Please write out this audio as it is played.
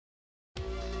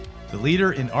The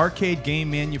leader in arcade game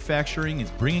manufacturing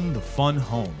is bringing the fun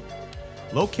home.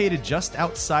 Located just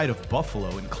outside of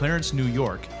Buffalo in Clarence, New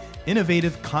York,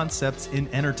 Innovative Concepts in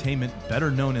Entertainment,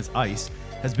 better known as ICE,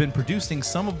 has been producing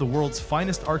some of the world's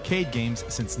finest arcade games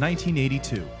since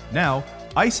 1982. Now,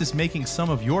 ICE is making some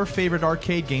of your favorite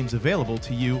arcade games available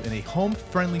to you in a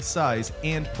home-friendly size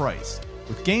and price.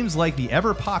 With games like the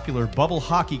ever-popular Bubble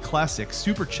Hockey Classic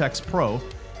Super Chex Pro,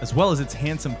 as well as its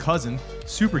handsome cousin,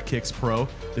 Super Kicks Pro,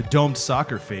 the domed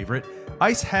soccer favorite,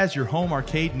 ICE has your home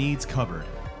arcade needs covered.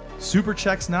 Super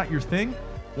Chex not your thing?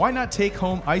 Why not take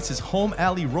home ICE's home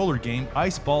alley roller game,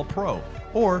 Ice Ball Pro,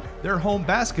 or their home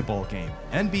basketball game,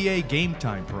 NBA Game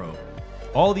Time Pro?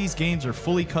 All these games are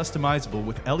fully customizable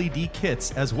with LED kits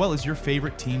as well as your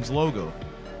favorite team's logo.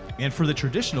 And for the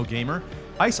traditional gamer,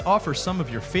 ICE offers some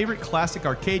of your favorite classic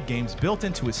arcade games built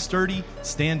into a sturdy,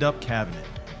 stand-up cabinet.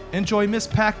 Enjoy Miss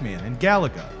Pac-Man and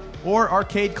Galaga, or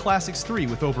Arcade Classics 3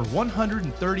 with over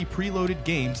 130 preloaded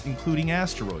games including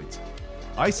Asteroids.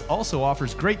 ICE also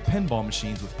offers great pinball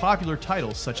machines with popular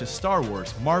titles such as Star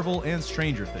Wars, Marvel, and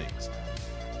Stranger Things.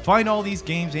 Find all these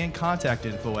games and contact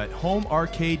info at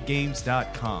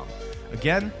homearcadegames.com.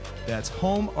 Again, that's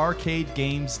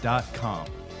homearcadegames.com.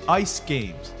 ICE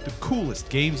Games, the coolest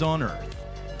games on earth.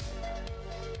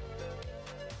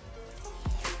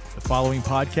 The following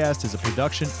podcast is a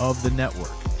production of the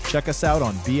network. Check us out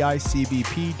on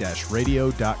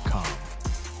bicbp-radio.com.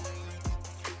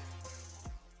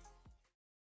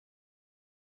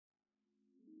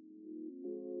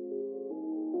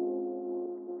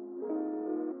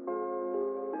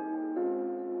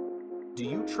 Do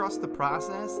you trust the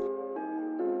process?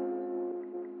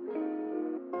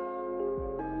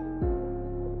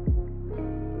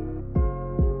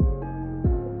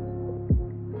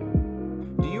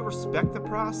 Do you respect the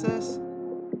process?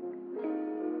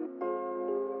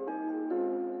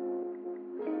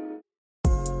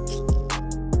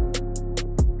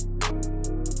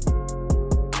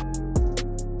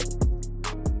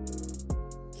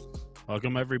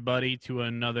 Welcome, everybody, to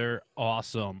another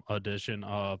awesome edition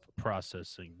of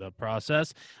Processing the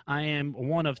Process. I am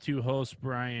one of two hosts,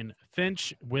 Brian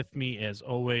Finch. With me, as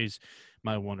always,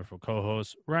 my wonderful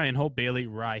co-host, Ryan Hope Bailey.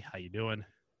 Rye, how you doing?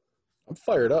 I'm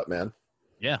fired up, man.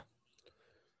 Yeah.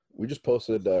 We just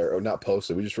posted, or not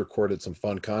posted, we just recorded some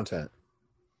fun content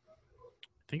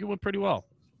I think it went pretty well.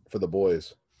 for the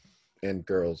boys and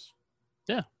girls.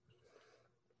 Yeah.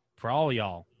 For all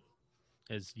y'all,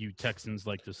 as you Texans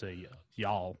like to say,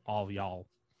 y'all, all y'all.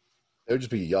 It would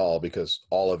just be y'all because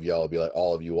all of y'all would be like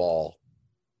all of you all.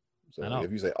 So I know.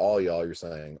 if you say all y'all, you're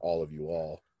saying all of you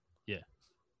all. Yeah.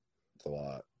 It's a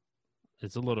lot.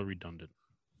 It's a little redundant.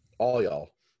 All y'all.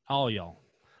 All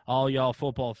y'all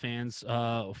football fans.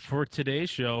 For today's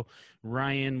show,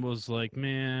 Ryan was like,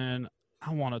 man,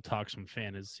 I want to talk some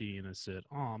fantasy. And I said,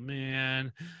 oh,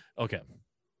 man. Okay.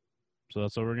 So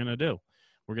that's what we're going to do.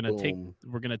 We're going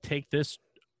to take this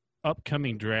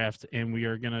upcoming draft and we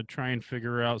are going to try and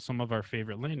figure out some of our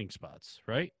favorite landing spots,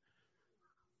 right?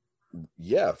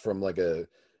 Yeah, from like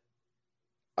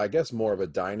I guess more of a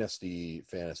dynasty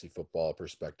fantasy football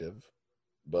perspective,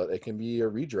 but it can be a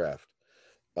redraft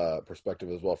perspective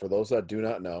as well. For those that do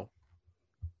not know,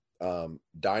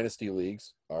 dynasty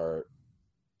leagues are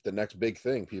the next big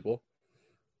thing, people.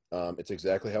 It's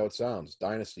exactly how it sounds.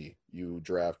 Dynasty. You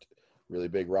draft really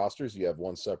big rosters. You have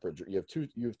two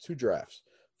drafts.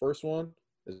 First one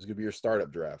is going to be your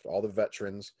startup draft. All the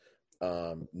veterans,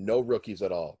 no rookies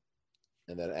at all.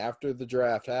 And then after the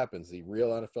draft happens, the real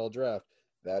NFL draft,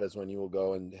 that is when you will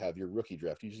go and have your rookie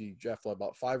draft. Usually you draft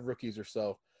about 5 rookies or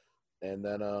so. And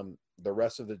then the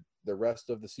rest of the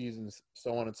seasons,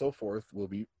 so on and so forth, will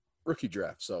be rookie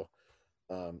draft. So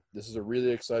this is a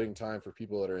really exciting time for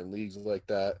people that are in leagues like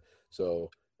that. So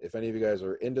if any of you guys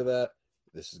are into that,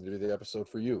 this is going to be the episode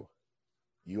for you.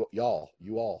 You all.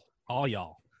 All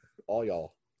y'all.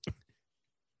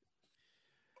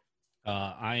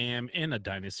 I am in a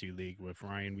dynasty league with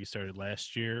Ryan. We started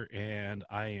last year, and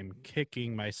I am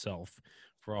kicking myself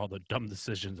for all the dumb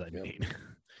decisions I made.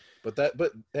 But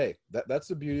hey, that's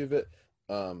the beauty of it.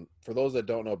 For those that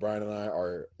don't know, Brian and I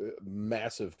are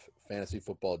massive fantasy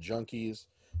football junkies,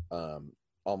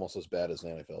 almost as bad as the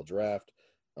NFL draft.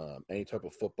 Any type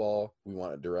of football, we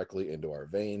want it directly into our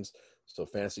veins. So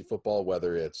fantasy football,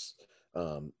 whether it's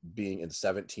being in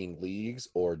 17 leagues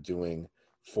or doing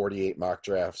 48 mock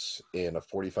drafts in a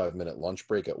 45-minute lunch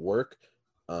break at work,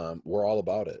 we're all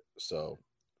about it. So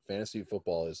fantasy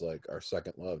football is like our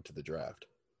second love to the draft.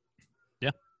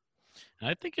 Yeah. And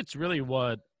I think it's really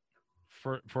what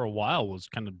for a while was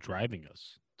kind of driving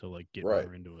us to like get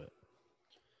more into it.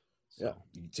 So, Yeah,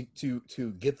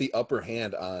 to get the upper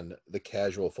hand on the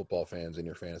casual football fans in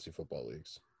your fantasy football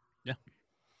leagues.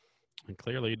 and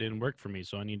clearly it didn't work for me,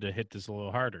 so I need to hit this a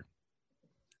little harder.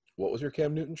 What was your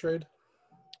Cam Newton trade?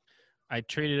 I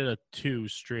traded a 2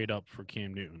 straight up for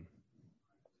Cam Newton.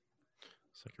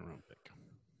 Second round pick.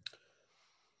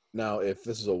 Now, if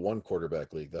this is a 1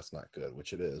 quarterback league, that's not good,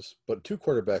 which it is. But 2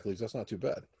 quarterback leagues, that's not too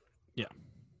bad. Yeah.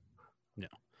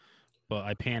 But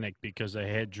I panicked because I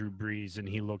had Drew Brees and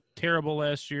he looked terrible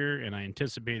last year, and I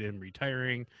anticipated him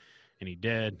retiring, and he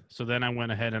did. So then I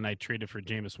went ahead and I traded for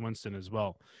Jameis Winston as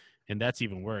well, and that's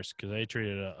even worse because I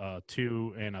traded a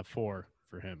 2 and a 4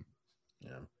 for him.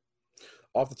 Yeah.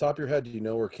 Off the top of your head, do you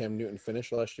know where Cam Newton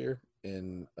finished last year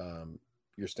in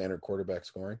your standard quarterback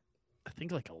scoring? I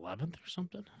think like 11th or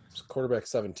something. It's quarterback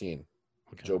 17.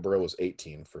 Okay. Joe Burrow was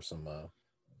 18 for some.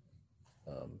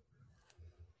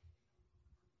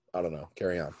 I don't know.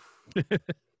 Carry on.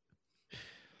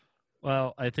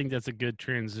 Well, I think that's a good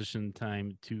transition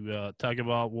time to talk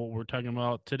about what we're talking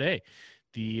about today.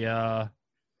 The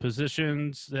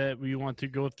positions that we want to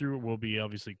go through will be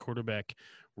obviously quarterback,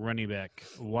 running back,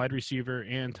 wide receiver,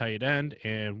 and tight end.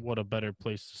 And what a better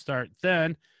place to start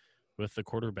than with the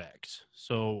quarterbacks.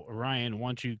 So, Ryan, why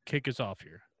don't you kick us off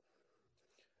here?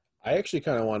 I actually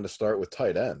kind of wanted to start with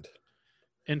tight end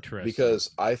Interesting.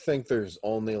 because I think there's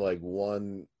only like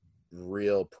one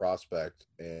real prospect,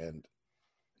 and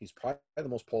he's probably the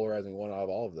most polarizing one out of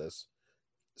all of this.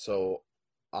 So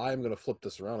I'm going to flip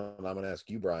this around, and I'm going to ask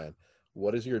you, Brian,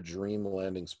 what is your dream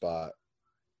landing spot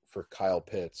for Kyle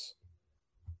Pitts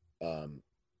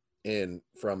in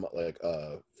from like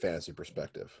a fantasy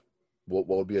perspective? What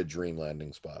would be a dream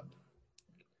landing spot?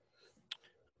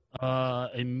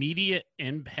 Immediate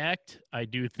impact. I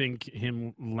do think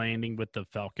him landing with the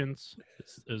Falcons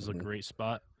is a Mhm. great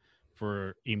spot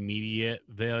for immediate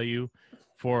value.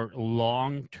 For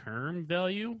long-term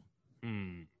value,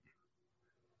 I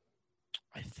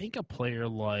think a player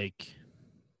like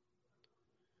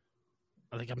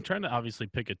I'm trying to obviously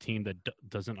pick a team that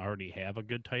doesn't already have a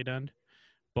good tight end,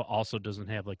 but also doesn't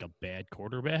have like a bad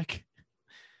quarterback.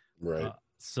 Right.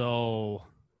 So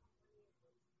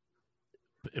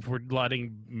if we're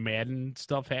letting Madden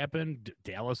stuff happen,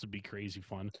 Dallas would be crazy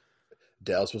fun.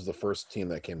 Dallas was the first team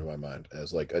that came to my mind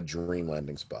as like a dream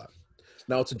landing spot.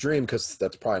 Now it's a dream because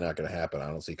that's probably not going to happen. I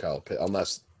don't see Kyle Pitts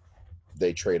unless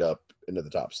they trade up into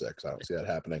the top 6. I don't see that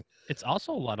happening. It's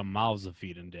also a lot of mouths to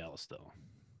feed in Dallas, though.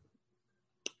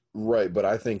 Right, but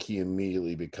I think he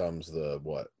immediately becomes the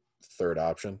third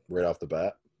option right off the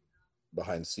bat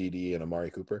behind CD and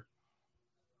Amari Cooper.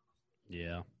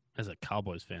 Yeah. As a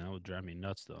Cowboys fan, that would drive me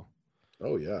nuts, though.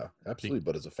 Oh yeah, absolutely.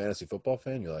 But as a fantasy football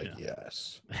fan, you're like,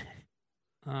 yes.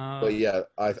 But yeah,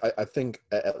 I think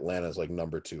Atlanta's like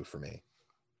number 2 for me.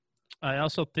 I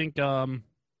also think the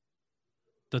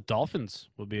Dolphins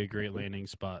would be a great landing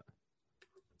spot.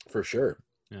 For sure.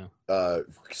 Yeah.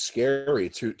 Scary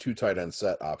two tight end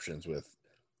set options with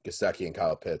Gesicki and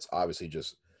Kyle Pitts. Obviously,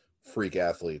 just freak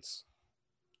athletes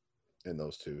in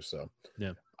those two. So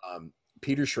yeah.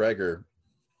 Peter Schrager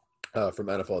from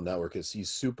NFL Network he's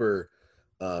super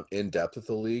in depth with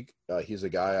the league. He's a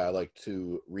guy I like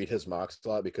to read his mocks a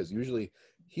lot because usually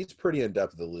he's pretty in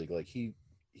depth with the league. Like he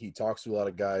talks to a lot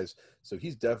of guys, so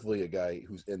he's definitely a guy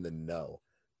who's in the know.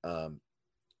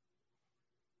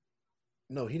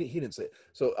 No, he didn't say it.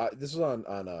 So this is on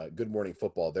Good Morning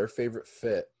Football. Their favorite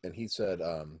fit, and he said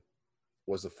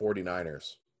was the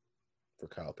 49ers for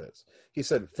Kyle Pitts. He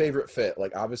said favorite fit.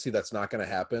 Like obviously that's not going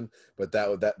to happen, but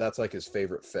that's like his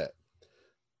favorite fit.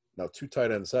 Now 2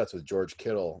 tight end sets with George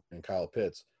Kittle and Kyle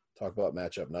Pitts. Talk about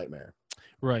matchup nightmare.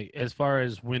 Right. As far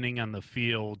as winning on the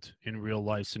field in real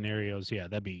life scenarios, yeah,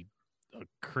 that'd be a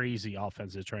crazy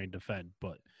offense to try and defend.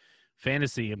 But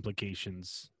fantasy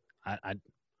implications,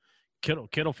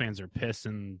 Kittle fans are pissed,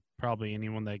 and probably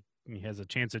anyone that has a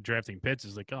chance of drafting Pitts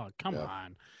is like, oh, come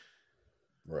on.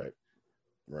 Right.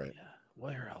 Yeah.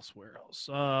 Where else?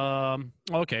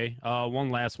 Okay. One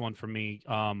last one for me.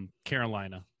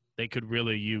 Carolina. They could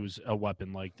really use a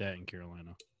weapon like that in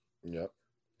Carolina. Yep.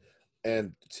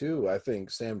 And 2, I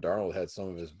think Sam Darnold had some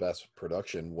of his best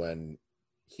production when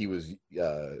he was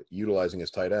utilizing his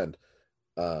tight end.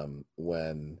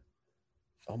 When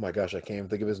oh my gosh, I can't even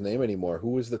think of his name anymore.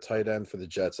 Who was the tight end for the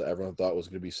Jets that everyone thought was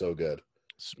going to be so good?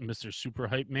 Mr. Super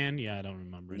Hype Man? Yeah, I don't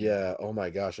remember. Yeah. Oh my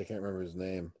gosh, I can't remember his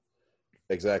name.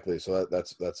 Exactly. So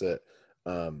that's it.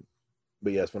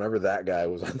 But yes, whenever that guy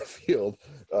was on the field,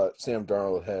 Sam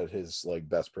Darnold had his like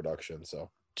best production.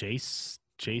 So Chase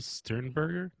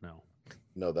Sternberger?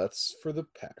 No, that's for the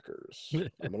Packers.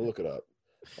 I'm gonna look it up.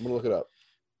 All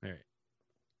right.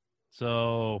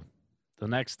 So The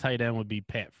next tight end would be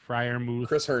Pat Fryermuth.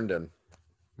 Chris Herndon.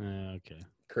 Okay.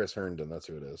 Chris Herndon, that's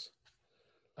who it is.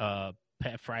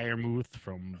 Pat Fryermuth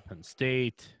from Penn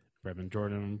State, Brevin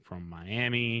Jordan from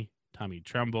Miami, Tommy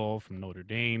Tremble from Notre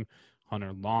Dame,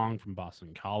 Hunter Long from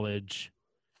Boston College.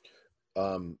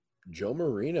 Joe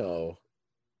Marino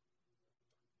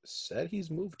said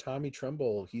he's moved Tommy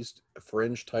Tremble. He's a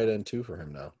fringe tight end 2 for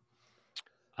him now.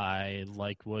 I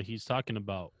like what he's talking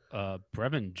about.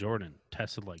 Brevin Jordan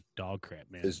tested like dog crap,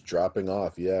 man. Is dropping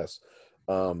off, yes.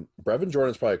 Brevin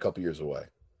Jordan's probably a couple years away.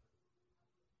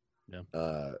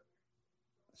 Yeah.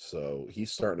 So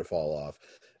he's starting to fall off.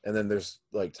 And then there's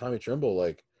like Tommy Tremble,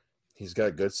 like he's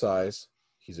got good size,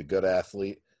 he's a good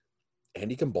athlete, and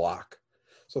he can block.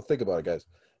 So think about it, guys.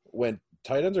 When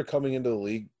tight ends are coming into the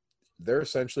league, they're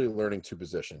essentially learning 2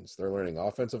 positions. They're learning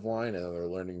offensive line, and they're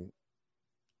learning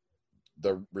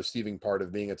the receiving part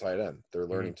of being a tight end. They're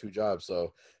learning 2 jobs.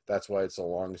 So that's why it's the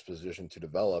longest position to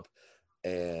develop.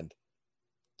 And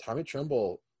Tommy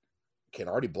Tremble can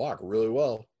already block really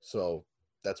well. So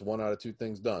that's 1 out of 2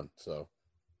 things done. So,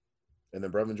 and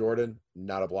then Brevin Jordan,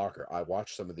 not a blocker. I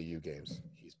watched some of the U games.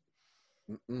 He's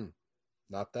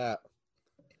not that.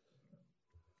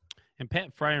 And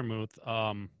Pat Fryermuth,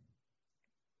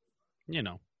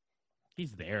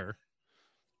 he's there.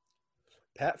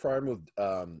 Pat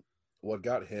Fryermuth, what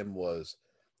got him was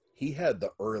he had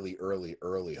the early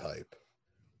hype.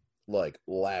 Like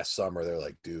last summer, they're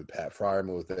like, dude, Pat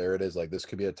Fryermuth, there it is. Like this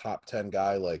could be a top 10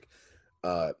 guy. Like,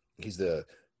 he's the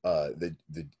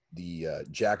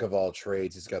jack of all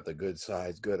trades. He's got the good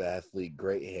size, good athlete,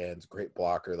 great hands, great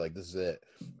blocker. Like this is it.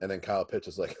 And then Kyle Pitts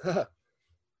was like,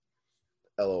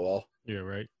 LOL. Yeah,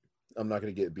 right. I'm not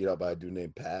gonna get beat up by a dude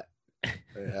named Pat.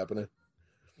 Ain't happening.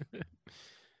 If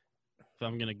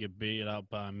I'm gonna get beat up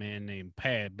by a man named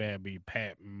Pat, better be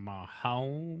Pat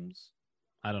Mahomes.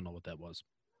 I don't know what that was.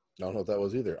 I don't know what that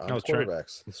was either. I'm was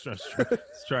quarterbacks.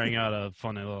 Trying out a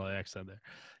funny little accent there.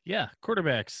 Yeah,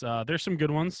 quarterbacks. There's some good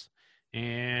ones,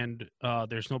 and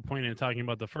there's no point in talking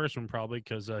about the first one probably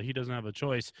because he doesn't have a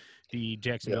choice. The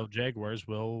Jacksonville Jaguars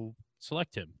will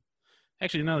select him.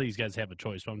 Actually, none of these guys have a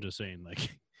choice. But I'm just saying,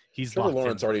 like, he's Trevor locked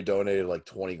Lawrence in. already donated like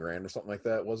 $20,000 or something like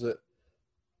that. Was it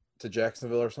to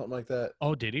Jacksonville or something like that?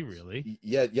 Oh, did he really?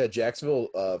 Yeah. Jacksonville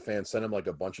fans sent him like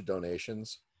a bunch of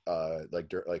donations,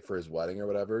 like for his wedding or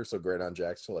whatever. So great on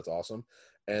Jacksonville. That's awesome.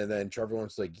 And then Trevor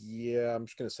Lawrence was like, yeah, I'm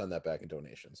just gonna send that back in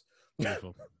donations.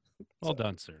 Beautiful. Well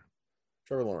done, sir.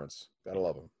 Trevor Lawrence, gotta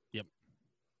love him. Yep.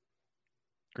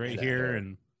 Great hair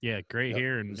and great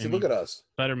hair and see. Look at us,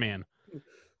 better man.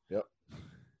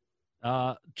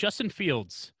 Yep. Justin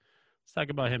Fields. Let's talk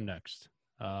about him next.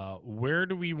 Where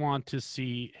do we want to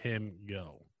see him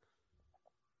go?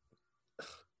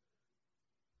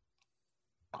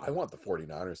 I want the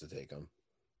 49ers to take him.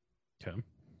 Okay.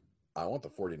 I want the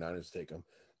 49ers to take him.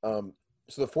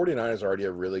 So the 49ers are already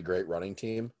a really great running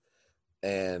team,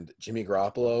 and Jimmy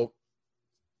Garoppolo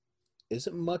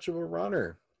isn't much of a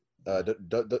runner.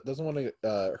 Doesn't want to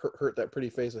hurt that pretty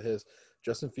face of his.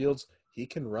 Justin Fields, he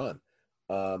can run.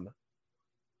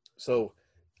 So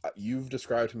you've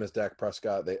described him as Dak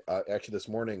Prescott. They actually this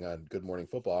morning on Good Morning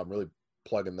Football, I'm really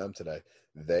plugging them today.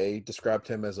 They described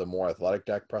him as a more athletic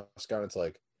Dak Prescott. It's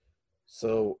like,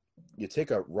 so you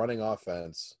take a running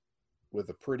offense with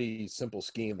a pretty simple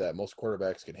scheme that most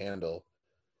quarterbacks can handle,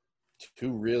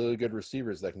 2 really good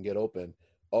receivers that can get open.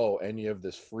 Oh, and you have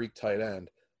this freak tight end.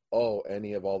 Oh, and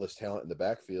you have all this talent in the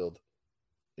backfield.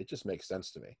 It just makes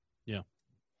sense to me. Yeah.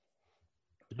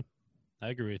 I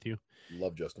agree with you.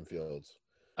 Love Justin Fields.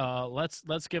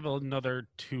 Let's give another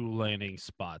 2 landing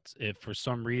spots if for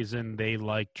some reason they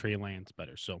like Trey Lance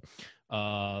better. So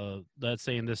let's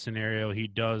say in this scenario he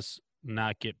does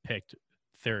not get picked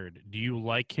 3rd. Do you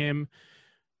like him?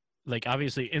 Like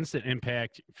obviously instant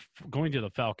impact going to the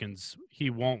Falcons,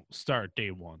 he won't start day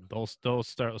 1. They'll still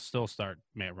start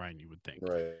Matt Ryan, you would think.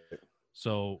 Right.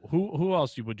 So who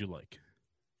else would you like?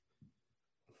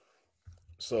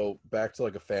 So back to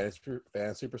like a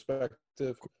fantasy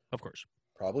perspective. Of course.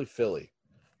 Probably Philly.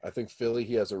 I think Philly,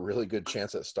 he has a really good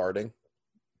chance at starting.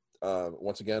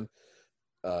 Once again,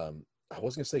 I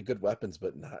was going to say good weapons,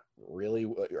 but not really.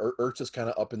 Ertz is kind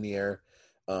of up in the air.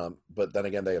 But then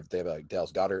again, they have like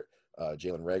Dallas Goedert,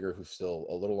 Jalen Reagor, who's still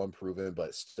a little unproven,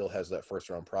 but still has that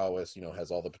first-round prowess,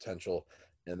 has all the potential.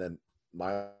 And then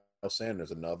Miles Sanders,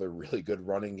 another really good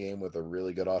running game with a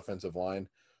really good offensive line.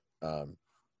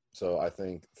 So I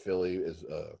think Philly is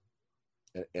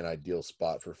an ideal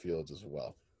spot for Fields as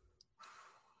well.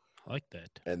 I like that.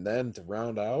 And then to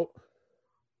round out,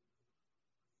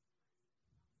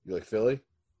 you like Philly?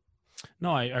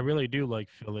 No, I really do like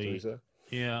Philly. Teresa?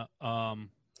 Yeah.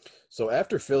 So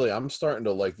after Philly, I'm starting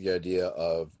to like the idea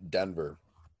of Denver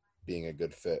being a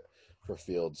good fit for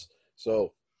Fields.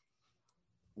 So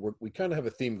we kind of have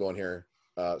a theme going here,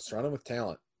 surrounded with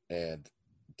talent, and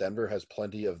Denver has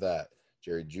plenty of that.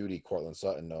 Jerry Jeudy, Cortland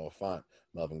Sutton, Noah Fant,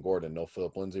 Melvin Gordon, no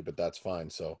Philip Lindsay, but that's fine.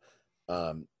 So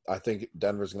I think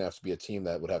Denver's going to have to be a team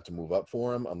that would have to move up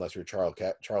for him, unless you're Charles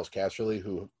Casserly,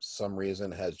 who some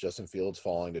reason has Justin Fields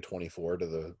falling to 24 to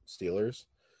the Steelers.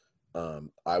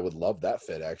 I would love that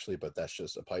fit actually, but that's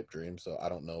just a pipe dream. So I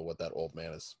don't know what that old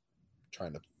man is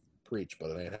trying to preach,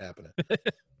 but it ain't happening.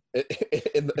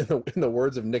 In the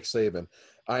words of Nick Saban,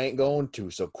 I ain't going to,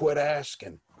 so quit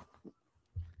asking.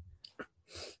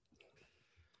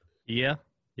 Yeah.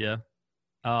 They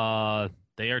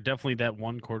are definitely that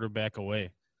one quarterback away.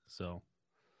 So,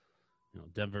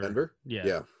 Denver.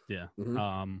 Yeah.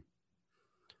 Mm-hmm.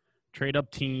 Trade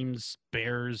up teams,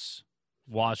 Bears,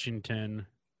 Washington,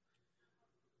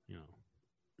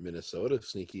 Minnesota,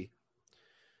 sneaky.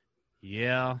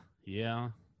 Yeah.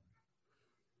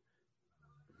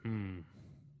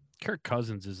 Kirk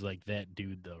Cousins is like that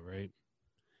dude though, right?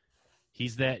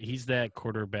 He's that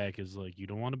quarterback is like, you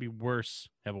don't want to be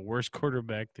have a worse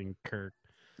quarterback than Kirk.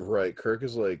 Right. Kirk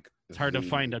is like, it's hard to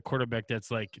find a quarterback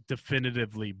that's like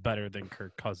definitively better than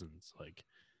Kirk Cousins.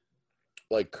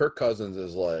 Like Kirk Cousins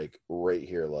is like right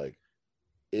here. Like,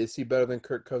 is he better than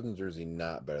Kirk Cousins or is he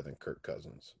not better than Kirk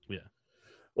Cousins? Yeah.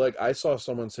 Like, I saw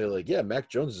someone say, like, yeah, Mac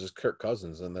Jones is just Kirk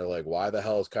Cousins. And they're like, why the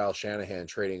hell is Kyle Shanahan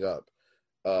trading up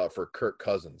for Kirk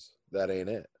Cousins? That ain't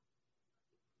it.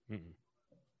 Mm-mm.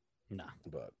 Nah.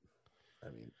 But,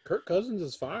 I mean, Kirk Cousins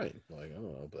is fine. Like, I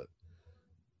don't know, but.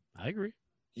 I agree.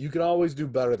 You can always do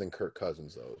better than Kirk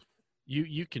Cousins, though.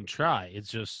 You can try. It's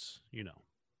just,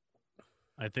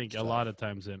 I think a lot of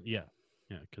times,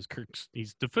 because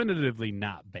he's definitively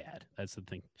not bad. That's the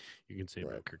thing you can say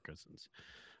about Kirk Cousins.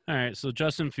 All right, so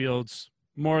Justin Fields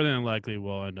more than likely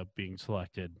will end up being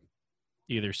selected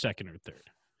either second or third.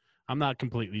 I'm not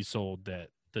completely sold that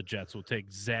the Jets will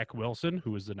take Zach Wilson,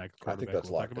 who is the next quarterback. I think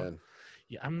that's locked in.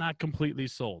 Yeah, I'm not completely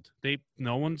sold.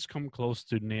 No one's come close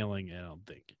to nailing it, I don't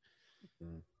think.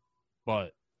 Mm-hmm.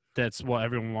 But that's what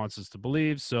everyone wants us to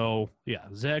believe. So, yeah,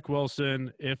 Zach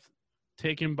Wilson, if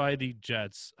taken by the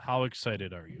Jets, how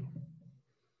excited are you?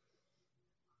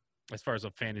 As far as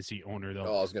a fantasy owner, though.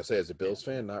 Oh, I was going to say, as a Bills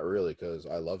fan, not really, because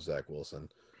I love Zach Wilson.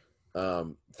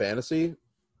 Fantasy,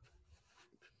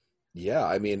 yeah,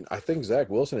 I mean, I think Zach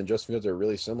Wilson and Justin Fields are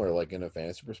really similar. Like, in a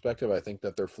fantasy perspective, I think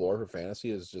that their floor for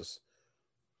fantasy is just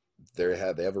they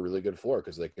have a really good floor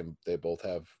because they both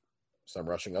have some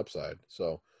rushing upside.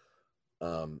 So,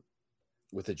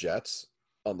 with the Jets,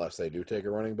 unless they do take a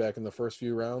running back in the first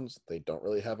few rounds, they don't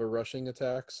really have a rushing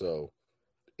attack. So,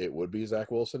 it would be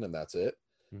Zach Wilson, and that's it.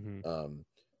 Mm-hmm.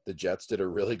 The Jets did a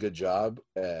really good job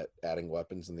at adding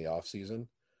weapons in the offseason.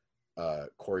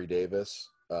 Corey Davis.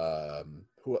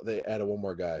 Who they added one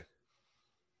more guy.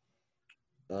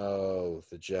 Oh,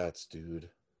 the Jets, dude.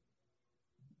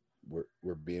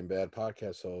 We're being bad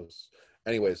podcast hosts.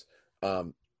 Anyways,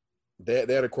 they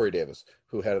added Corey Davis,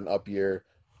 who had an up year,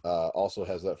 also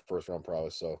has that first round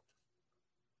prowess. So,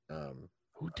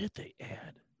 who did they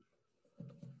add?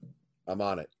 I'm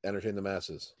on it. Entertain the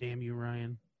masses. Damn you,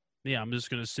 Ryan. Yeah, I'm just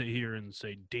gonna sit here and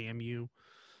say, damn you.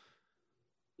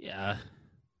 Yeah,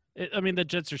 the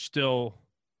Jets are still.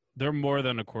 They're more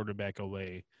than a quarterback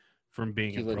away from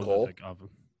being a prolific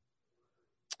offense.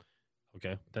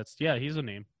 Okay, he's a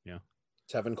name. Yeah,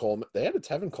 Tevin Coleman. They added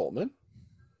Tevin Coleman.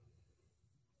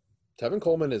 Tevin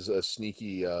Coleman is a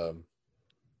sneaky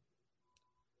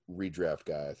redraft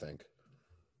guy, I think.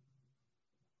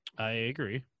 I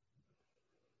agree.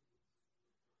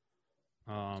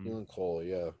 Keelan Cole,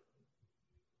 yeah.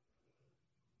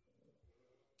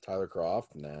 Tyler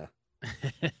Kroft, nah.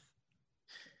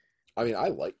 I mean, I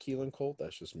like Keelan Cole.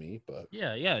 That's just me, but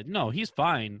yeah. No, he's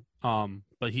fine.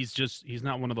 But he's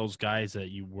not one of those guys that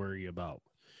you worry about.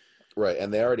 Right,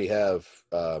 and they already have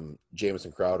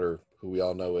Jamison Crowder, who we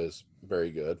all know is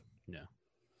very good. Yeah,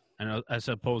 and I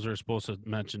suppose they're supposed to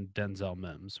mention Denzel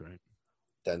Mims, right?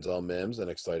 Denzel Mims, an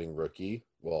exciting rookie.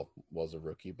 Well, was a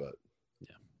rookie, but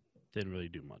yeah, didn't really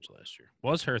do much last year.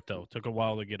 Was hurt though. Took a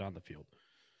while to get on the field.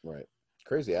 Right,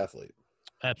 crazy athlete.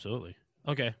 Absolutely.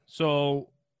 Okay, so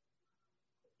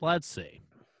let's say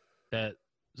that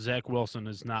Zach Wilson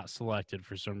is not selected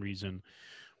for some reason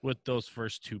with those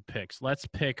first two picks. Let's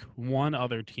pick one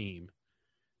other team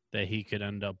that he could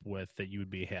end up with that you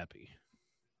would be happy.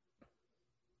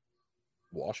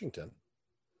 Washington,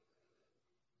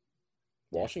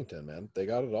 man. They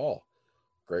got it all.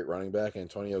 Great running back,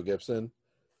 Antonio Gibson.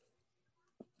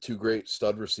 Two great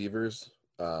stud receivers,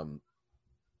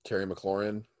 Terry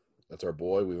McLaurin That's our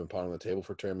boy. We've been pounding the table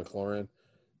for Terry McLaurin.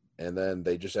 And then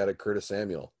they just added Curtis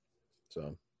Samuel.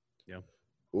 So, yeah.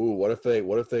 Ooh, what if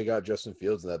they got Justin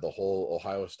Fields and had the whole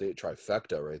Ohio State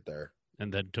trifecta right there?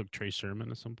 And then took Trey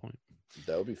Sermon at some point.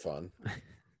 That would be fun.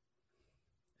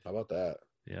 How about that?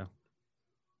 Yeah.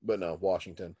 But no,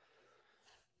 Washington.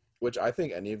 Which I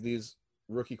think any of these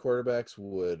rookie quarterbacks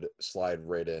would slide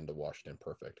right into Washington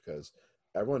perfect because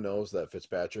everyone knows that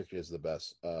Fitzpatrick is the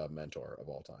best mentor of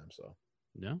all time. So,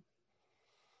 Yeah.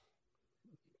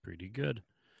 Pretty good.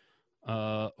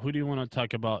 Who do you want to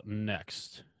talk about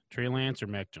next? Trey Lance or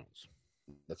Mac Jones?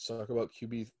 let's talk about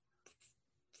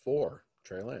QB4,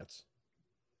 Trey Lance.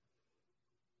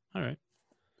 All right.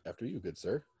 After you, good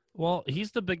sir. Well,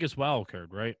 he's the biggest wild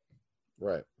card, right?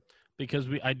 Right. Because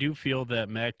I do feel that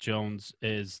Mac Jones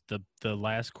is the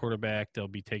last quarterback they'll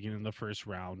be taking in the first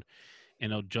round,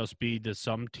 and it'll just be to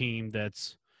some team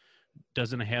that's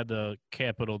doesn't have the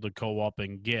capital to go up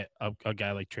and get a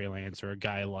guy like Trey Lance or a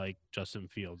guy like Justin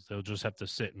Fields. They'll just have to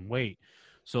sit and wait.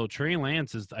 So Trey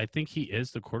Lance I think he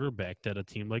is the quarterback that a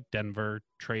team like Denver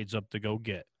trades up to go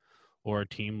get, or a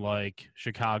team like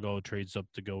Chicago trades up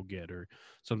to go get, or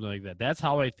something like that. That's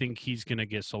how I think he's going to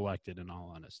get selected, in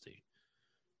all honesty.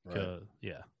 Right.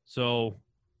 Yeah. So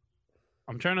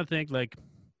I'm trying to think, like,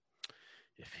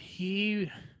 if he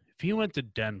went to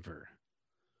Denver,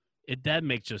 that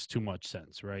makes just too much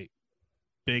sense, right?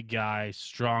 Big guy,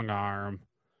 strong arm,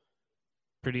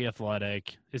 pretty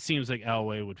athletic. It seems like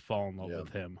Elway would fall in love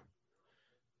with him.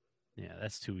 Yeah,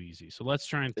 that's too easy. So let's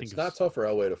try and think. It's not tough for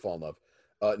Elway to fall in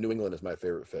love. New England is my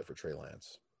favorite fit for Trey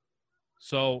Lance.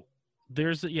 So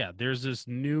there's this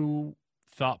new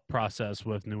thought process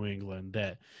with New England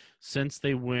that since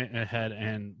they went ahead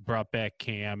and brought back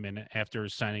Cam and after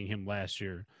signing him last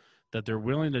year, that they're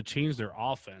willing to change their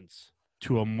offense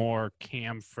to a more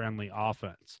Cam-friendly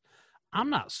offense. I'm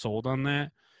not sold on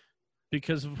that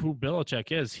because of who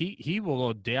Belichick is. He will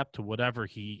adapt to whatever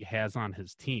he has on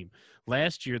his team.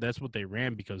 Last year, that's what they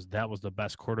ran because that was the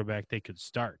best quarterback they could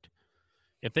start.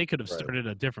 If they could have started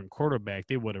a different quarterback,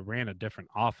 they would have ran a different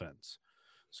offense.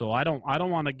 So I don't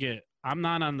want to get. I'm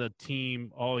not on the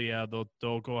team. Oh yeah,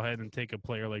 they'll go ahead and take a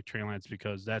player like Trey Lance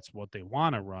because that's what they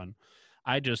want to run.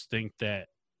 I just think that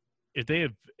if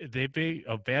they've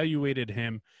evaluated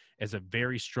him as a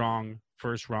very strong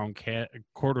first round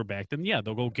quarterback, then yeah,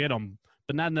 they'll go get him,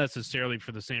 but not necessarily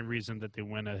for the same reason that they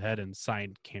went ahead and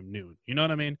signed Cam Newton. You know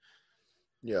what I mean?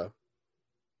 Yeah.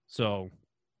 So,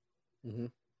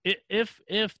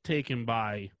 if taken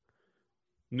by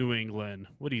New England,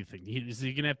 what do you think? Is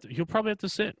he gonna have to? He'll probably have to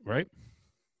sit, right?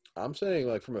 I'm saying,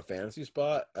 like, from a fantasy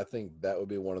spot, I think that would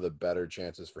be one of the better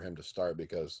chances for him to start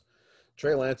because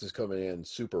Trey Lance is coming in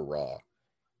super raw,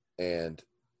 and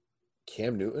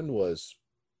Cam Newton was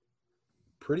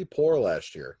pretty poor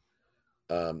last year.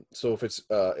 So if it's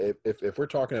if we're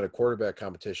talking at a quarterback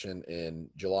competition in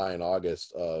July and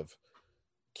August of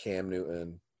Cam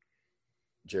Newton,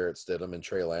 Jarrett Stidham, and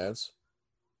Trey Lance,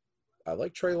 I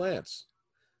like Trey Lance.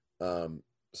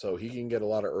 So he can get a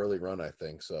lot of early run, I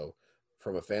think. So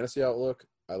from a fantasy outlook,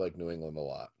 I like New England a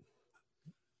lot.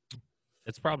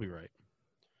 It's probably right.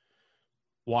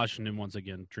 Washington, once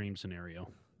again, dream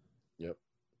scenario. Yep.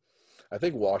 I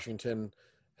think Washington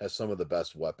has some of the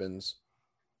best weapons,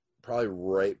 probably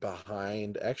right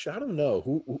behind. Actually, I don't know.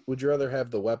 Who would you rather have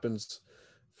the weapons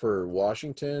for,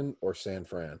 Washington or San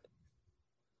Fran?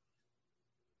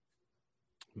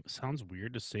 Sounds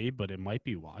weird to say, but it might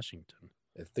be Washington.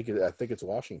 I think it's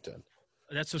Washington.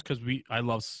 That's just because I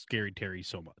love Scary Terry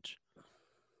so much.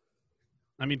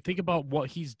 I mean, think about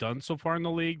what he's done so far in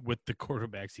the league with the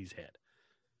quarterbacks he's had.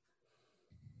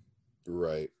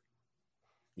 Right.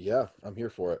 Yeah, I'm here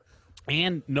for it.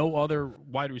 And no other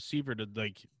wide receiver to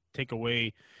like take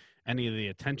away any of the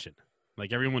attention.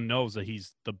 Like everyone knows that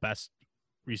he's the best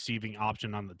receiving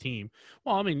option on the team.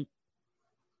 Well, I mean,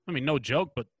 no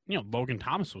joke, but Logan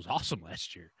Thomas was awesome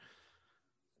last year.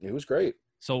 He was great.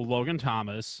 So Logan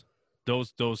Thomas,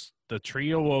 the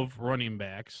trio of running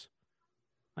backs.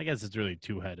 I guess it's really a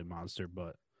two-headed monster,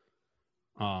 but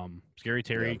Scary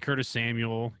Terry, Curtis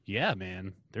Samuel, yeah,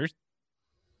 man,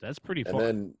 that's pretty fun. And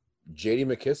then J.D.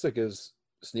 McKissick is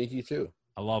sneaky too.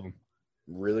 I love him.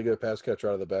 Really good pass catcher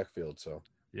out of the backfield. So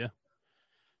yeah,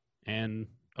 and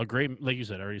a great, like you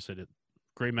said, I already said it.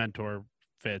 Great mentor,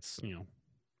 Fitz.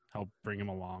 Help bring him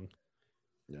along.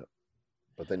 Yeah,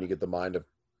 but then you get the mind of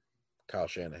Kyle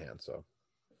Shanahan. So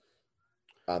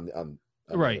on the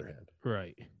other hand,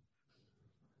 right.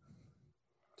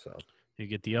 So you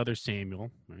get the other Samuel,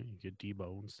 right? You get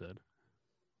Debo instead.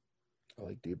 I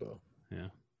like Debo. Yeah.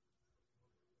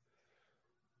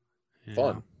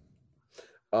 Fun.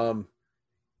 I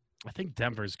think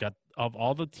Denver's got of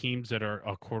all the teams that are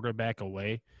a quarterback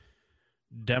away,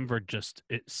 Denver just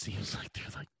it seems like they're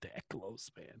like that close,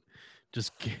 man.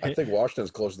 Just I think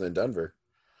Washington's closer than Denver.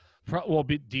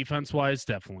 defense wise,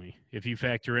 definitely. If you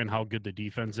factor in how good the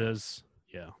defense is,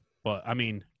 yeah. But I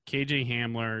mean, KJ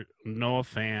Hamler, Noah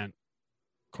Fant,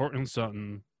 Cortland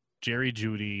Sutton, Jerry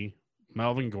Jeudy,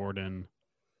 Melvin Gordon.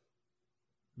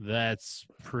 That's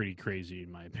pretty crazy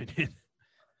in my opinion.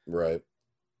 Right.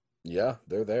 Yeah,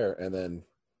 they're there. And then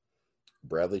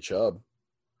Bradley Chubb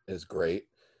is great.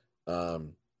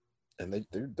 And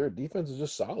their defense is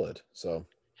just solid. So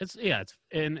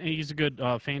and he's a good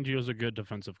Fangio's a good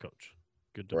defensive coach.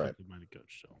 Good defensive minded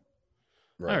coach. So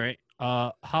right. all right.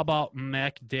 How about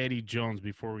Mac Daddy Jones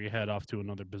before we head off to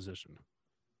another position?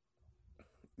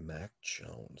 Mac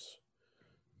Jones.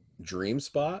 Dream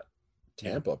spot?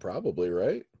 Tampa, probably,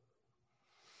 right?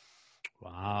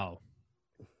 Wow.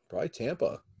 Probably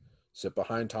Tampa. Sit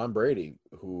behind Tom Brady,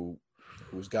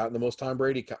 who's gotten the most Tom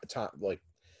Brady like.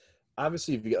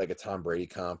 Obviously, if you get like a Tom Brady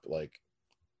comp, like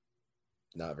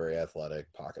not very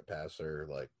athletic, pocket passer,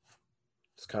 like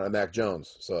it's kind of Mac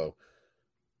Jones. So,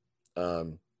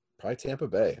 probably Tampa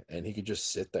Bay, and he could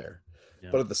just sit there. Yeah.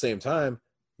 But at the same time,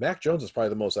 Mac Jones is probably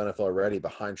the most NFL ready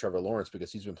behind Trevor Lawrence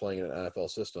because he's been playing in an NFL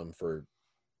system for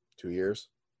 2 years.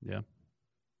 Yeah.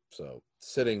 So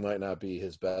sitting might not be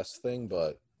his best thing,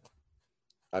 but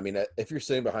I mean, if you're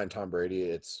sitting behind Tom Brady,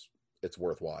 it's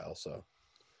worthwhile. So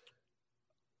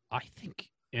I think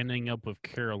ending up with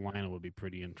Carolina would be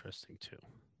pretty interesting too.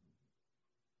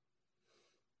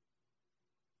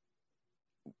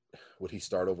 Would he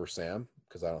start over Sam?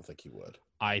 Because I don't think he would.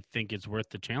 I think it's worth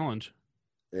the challenge.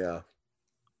 Yeah.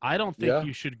 I don't think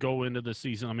you should go into the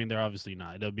season. I mean, they're obviously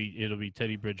not. It'll be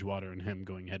Teddy Bridgewater and him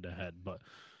going head to head. But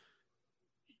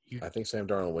I think Sam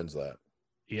Darnold wins that.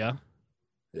 Yeah.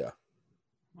 Yeah.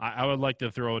 I would like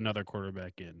to throw another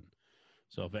quarterback in.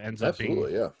 So if it ends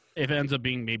up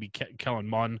being maybe Kellen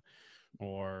Munn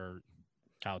or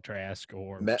Kyle Trask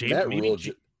or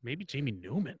maybe Jamie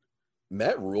Newman.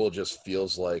 Matt Rule just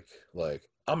feels like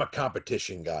I'm a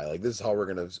competition guy. Like this is how we're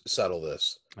gonna settle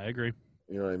this. I agree.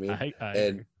 You know what I mean? I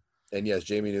agree. And yes,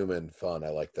 Jamie Newman, fun. I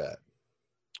like that.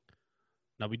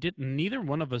 Now neither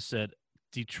one of us said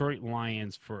Detroit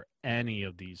Lions for any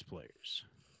of these players.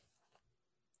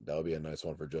 That would be a nice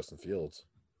one for Justin Fields.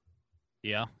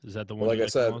 Yeah, is that the one? Well, like I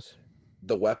said, most?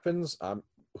 The weapons.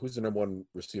 Who's the number one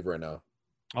receiver right now?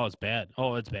 Oh, it's bad.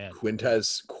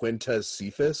 Quintez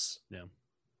Cephas. Yeah.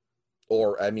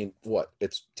 Or I mean, what?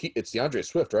 It's DeAndre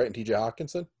Swift, right, and T.J.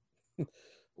 Hawkinson,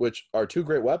 which are two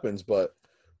great weapons, but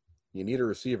you need a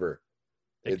receiver.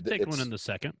 They could take one in the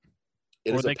second.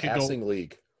 It is a passing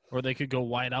league. Or they could go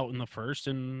wide out in the first.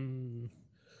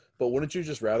 But wouldn't you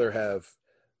just rather have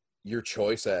your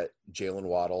choice at Jalen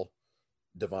Waddle,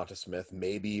 Devonta Smith,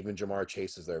 maybe even Jamar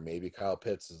Chase is there, maybe Kyle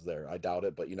Pitts is there. I doubt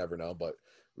it, but you never know. But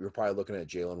we were probably looking at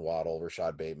Jalen Waddle,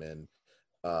 Rashad Bateman,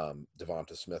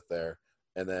 Devonta Smith there.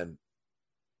 And then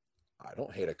I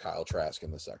don't hate a Kyle Trask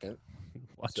in the second.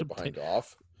 Sit behind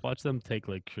Goff. Watch them take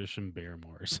like Christian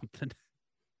Barrymore or something.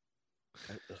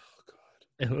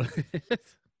 Oh, God.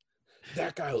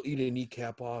 That guy will eat a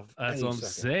kneecap off. That's what I'm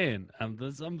saying.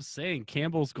 I'm saying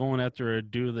Campbell's going after a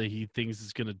dude that he thinks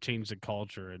is going to change the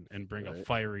culture and bring a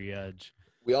fiery edge.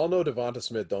 We all know Devonta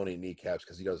Smith don't eat kneecaps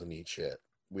because he doesn't eat shit.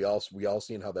 We all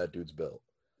seen how that dude's built.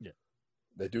 Yeah,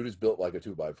 that dude is built like a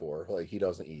 2x4. Like he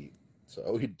doesn't eat,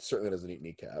 so he certainly doesn't eat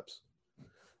kneecaps.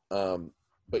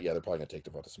 But yeah, they're probably gonna take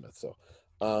Devonta Smith. So,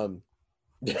 but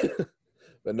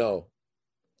no,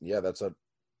 yeah, that's a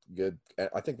good.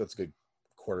 I think that's a good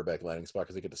quarterback landing spot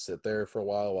because they get to sit there for a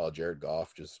while Jared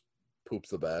Goff just poops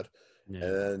the bed, and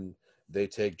then they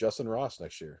take Justin Ross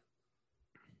next year.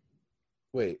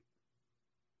 Wait,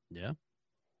 yeah,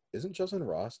 isn't Justin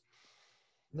Ross?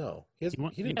 No, he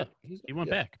didn't. He went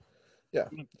back. Yeah,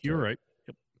 you're right.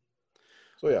 Yep.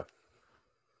 So yeah,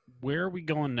 where are we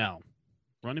going now?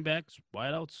 Running backs,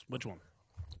 wideouts, which one?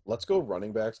 Let's go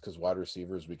running backs because wide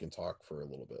receivers we can talk for a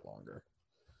little bit longer.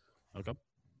 Okay.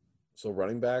 So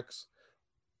running backs,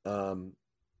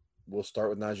 we'll start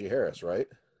with Najee Harris, right?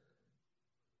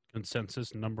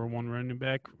 Consensus number one running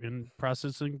back in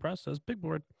process, big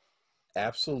board.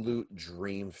 Absolute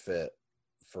dream fit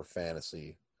for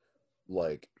fantasy.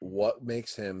 Like what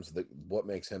makes him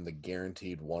the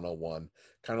guaranteed 101,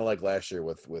 kind of like last year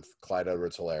with Clyde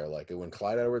Edwards-Helaire. Like when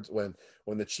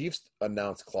the Chiefs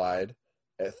announced Clyde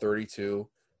at 32,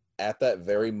 at that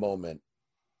very moment,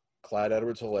 Clyde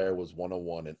Edwards-Helaire was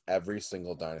 101 in every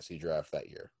single dynasty draft that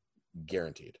year,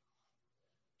 guaranteed.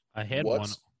 I had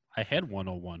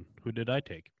 101. Who did I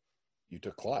take? You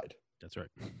took Clyde. That's right.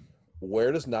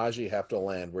 Where does Najee have to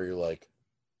land where you're like,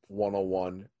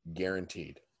 101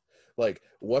 guaranteed. Like,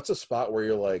 what's a spot where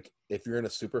you're like, if you're in a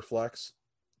super flex,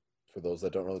 for those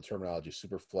that don't know the terminology,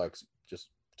 super flex, just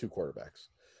two quarterbacks.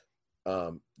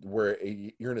 Where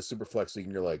you're in a super flex league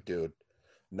and you're like, dude,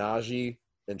 Najee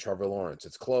and Trevor Lawrence.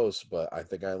 It's close, but I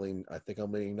think I'm leaning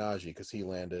Najee because he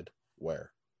landed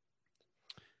where?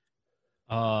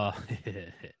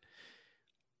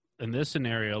 In this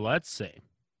scenario, let's say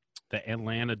that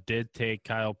Atlanta did take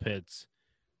Kyle Pitts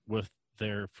with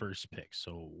their first pick,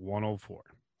 so 104.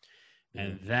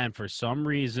 And then for some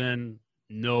reason,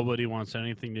 nobody wants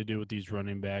anything to do with these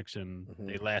running backs, and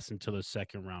they last until the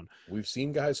second round. We've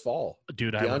seen guys fall.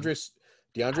 Dude, DeAndre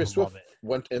Swift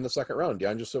went in the second round.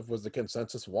 DeAndre Swift was the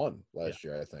consensus one last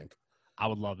year, I think. I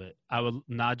would love it.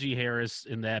 Najee Harris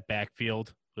in that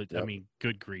backfield. But I mean,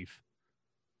 good grief.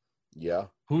 Yeah.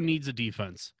 Who needs a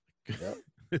defense?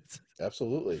 Yeah.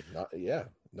 Absolutely.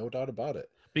 No doubt about it.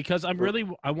 Because I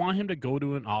want him to go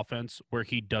to an offense where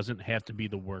he doesn't have to be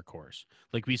the workhorse.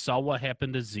 Like we saw what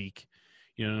happened to Zeke.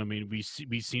 You know what I mean?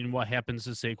 We've seen what happens to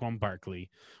Saquon Barkley.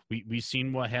 We've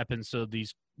seen what happens to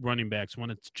these running backs when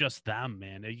it's just them,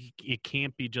 man. It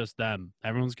can't be just them.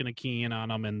 Everyone's going to key in on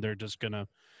them, and they're just going to,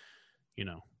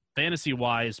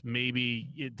 fantasy-wise, maybe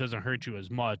it doesn't hurt you as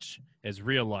much as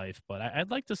real life, but I'd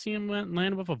like to see him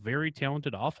land with a very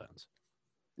talented offense.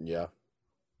 Yeah.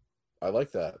 I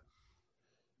like that.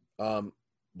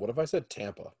 What if I said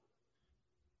Tampa?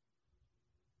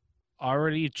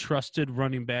 Already trusted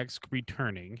running backs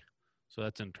returning, so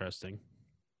that's interesting.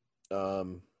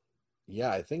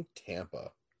 Yeah, I think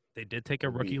Tampa. They did take a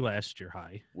rookie last year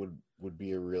high. Would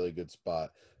be a really good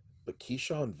spot. But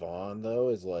Keyshawn Vaughn, though,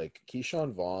 is like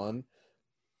Keyshawn Vaughn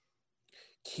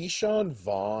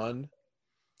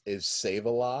is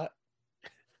Save-A-Lot,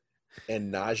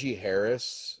 and Najee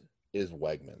Harris is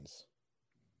Wegmans.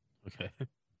 Okay.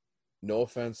 No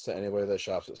offense to anybody that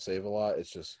shops at Save-A-Lot.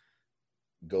 It's just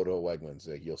go to a Wegmans.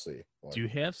 Like, you'll see. Like, do you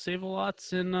have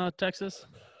Save-A-Lots in Texas?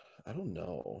 I don't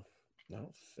know. I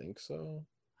don't think so.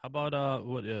 How about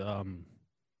what?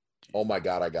 Oh my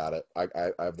God, I got it. I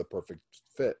have the perfect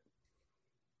fit.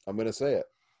 I'm gonna say it.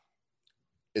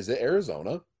 Is it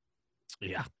Arizona?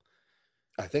 Yeah.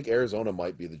 I think Arizona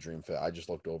might be the dream fit. I just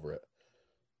looked over it.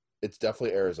 It's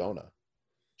definitely Arizona.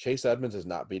 Chase Edmonds is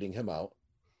not beating him out.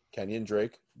 Kenyon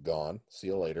Drake gone. See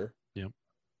you later. Yep.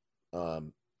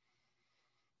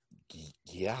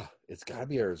 Yeah, it's got to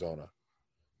be Arizona.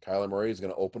 Kyler Murray is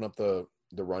going to open up the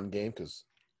run game because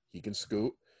he can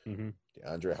scoot. Mm-hmm.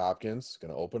 DeAndre Hopkins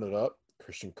going to open it up.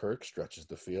 Christian Kirk stretches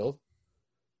the field.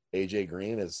 AJ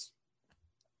Green is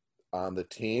on the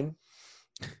team.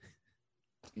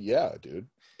 Yeah, dude.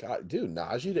 God, dude,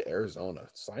 Najee to Arizona.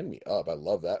 Sign me up. I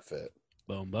love that fit.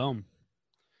 Boom, boom.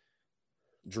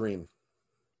 Dream.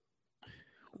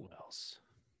 Who else?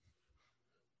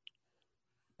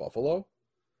 Buffalo?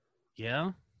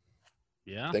 Yeah.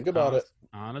 Yeah. Think about it.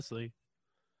 Honestly.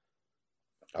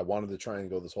 I wanted to try and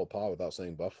go this whole pod without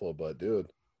saying Buffalo, but dude,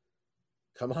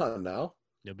 come on now.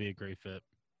 It'll be a great fit.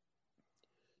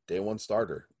 Day one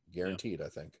starter. Guaranteed, yep. I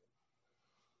think.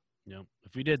 Yep.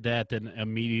 If we did that, then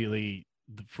immediately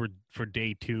for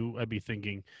day two, I'd be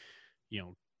thinking,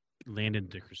 Landon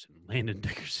Dickerson,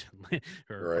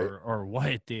 or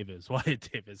Wyatt Davis,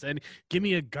 and give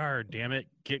me a guard, damn it,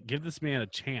 give this man a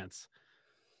chance.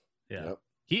 Yeah,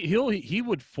 yep. He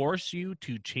would force you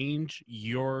to change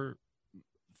your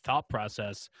thought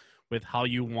process with how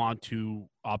you want to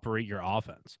operate your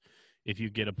offense. If you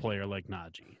get a player like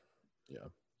Najee, yeah,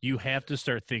 you have to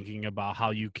start thinking about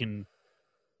how you can,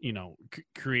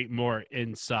 create more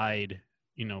inside.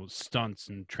 Stunts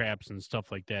and traps and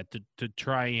stuff like that to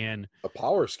try and a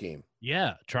power scheme.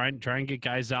 Yeah, try and get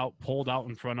guys pulled out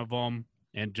in front of them,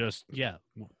 and just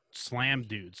slam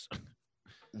dudes.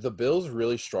 The Bills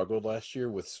really struggled last year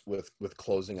with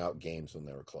closing out games when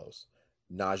they were close.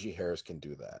 Najee Harris can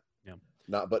do that.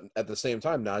 Yeah. But at the same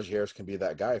time, Najee Harris can be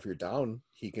that guy. If you're down,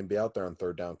 he can be out there on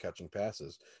third down catching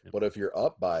passes. Yep. But if you're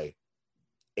up by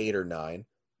 8 or 9,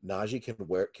 Najee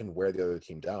can wear the other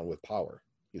team down with power.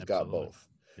 He's Absolutely. Got both.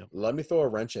 Yep. Let me throw a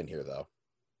wrench in here, though.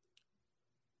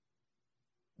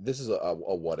 This is a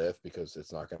what if, because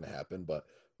it's not going to happen. But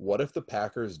what if the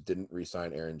Packers didn't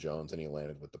re-sign Aaron Jones and he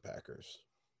landed with the Packers?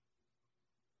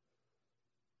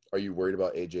 Are you worried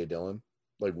about A.J. Dillon?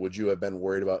 Like, would you have been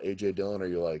worried about A.J. Dillon, or are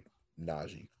you like,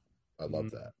 Najee? I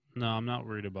love that. No, I'm not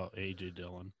worried about A.J.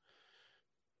 Dillon.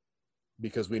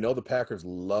 Because we know the Packers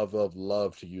love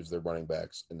to use their running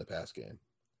backs in the pass game.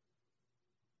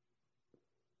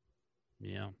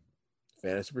 Yeah.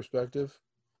 Fantasy perspective,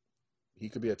 he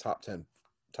could be a top 10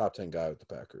 guy with the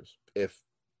Packers. If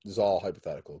this is all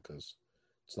hypothetical, because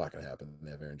It's not going to happen.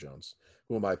 They have Aaron Jones,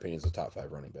 who, in my opinion, is a top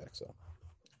 5 running back. So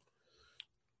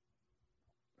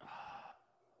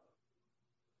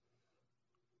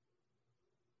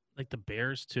Like the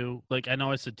Bears too. Like I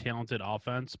know it's a talented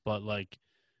offense, but like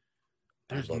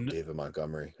I there's love David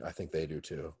Montgomery. I think they do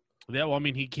too. yeah. Well, I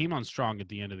mean, he came on strong at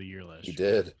the end of the year last He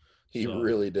year. did. He So-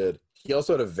 really did. He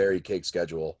also had a very cake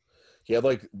schedule. He had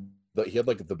like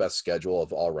the best schedule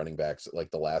of all running backs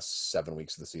like the last 7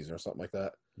 weeks of the season or something like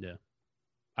that.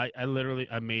 I literally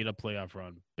I made a playoff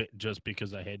run just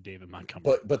because I had David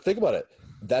Montgomery. But think about it.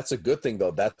 That's a good thing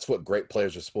though. That's what great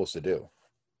players are supposed to do.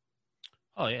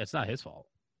 Oh yeah, it's not his fault.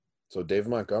 So David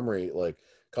Montgomery, like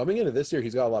coming into this year,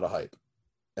 he's got a lot of hype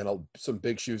and some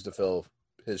big shoes to fill.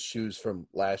 His shoes from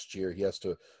last year, he has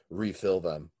to refill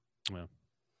them.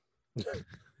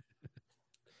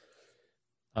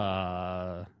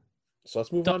 So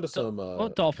let's move on to some.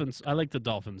 Dolphins. I like the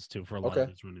Dolphins too for a lot of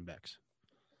Okay. its running backs.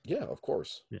 Yeah, of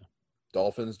course. Yeah.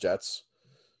 Dolphins, Jets,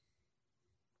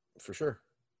 for sure.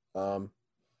 ETN.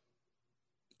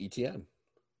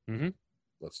 Mhm.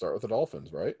 Let's start with the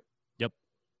Dolphins, right? Yep.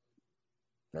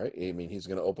 Right. I mean, he's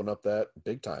going to open up that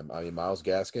big time. I mean, Myles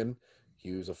Gaskin,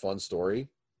 he was a fun story.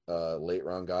 Late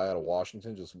round guy out of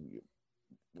Washington, just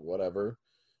whatever.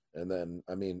 And then,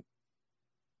 I mean,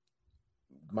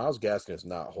 Myles Gaskin is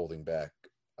not holding back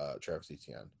Travis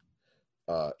Etienne.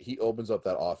 He opens up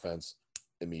that offense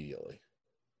immediately.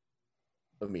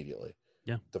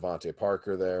 Yeah. Devontae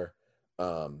Parker there.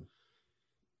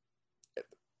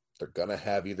 They're gonna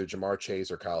have either Jamar Chase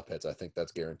or Kyle Pitts. I think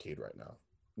that's guaranteed right now.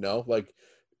 No, like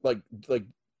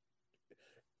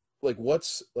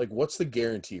what's the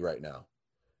guarantee right now?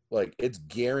 Like it's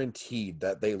guaranteed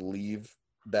that they leave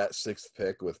that 6th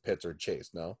pick with Pitts or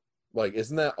Chase. No, like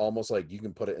isn't that almost like you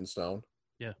can put it in stone?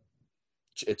 Yeah.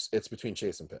 It's between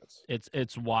Chase and Pitts.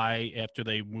 It's why after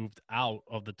they moved out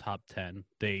of the top 10,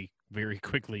 they very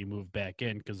quickly moved back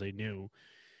in because they knew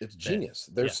It's genius.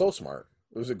 They're yeah. so smart.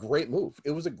 It was a great move.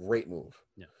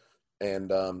 Yeah. And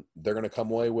they're going to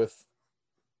come away with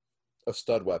a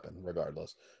stud weapon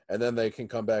regardless. And then they can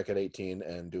come back at 18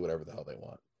 and do whatever the hell they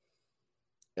want.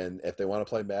 And if they want to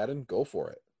play Madden, go for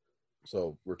it.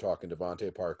 So we're talking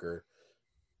Devontae Parker,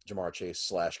 Jamar Chase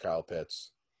 / Kyle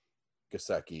Pitts,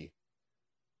 Gesicki,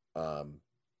 and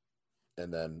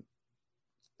then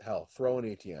hell, throw in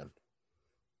ETN.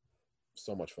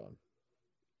 So much fun.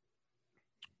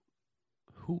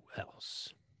 Who else?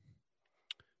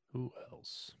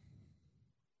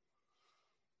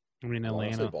 I mean, Honestly,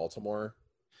 Atlanta. Baltimore.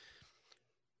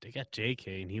 They got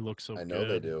JK, and he looks so I good. know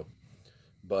they do.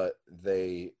 But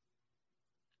they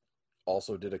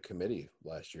also did a committee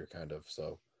last year, kind of.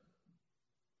 So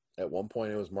at one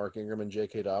point, it was Mark Ingram and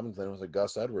J.K. Dobbins. Then it was a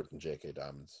Gus Edwards and J.K.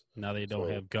 Dobbins. Now they don't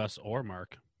So- have Gus or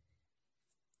Mark.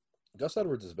 Gus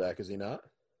Edwards is back, is he not?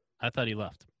 I thought he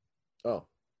left. Oh,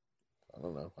 I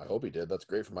don't know. I hope he did. That's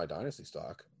great for my dynasty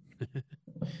stock.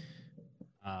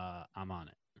 I'm on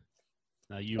it.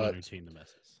 Now you But- entertain the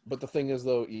messes. But the thing is,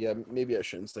 though, yeah, maybe I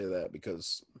shouldn't say that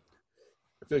because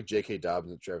I feel like J.K.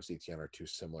 Dobbins and Travis Etienne are two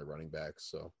similar running backs.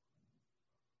 So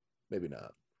maybe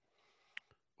not.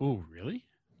 Oh, really?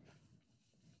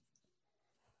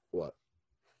 What?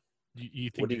 You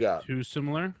think What do you they're got? too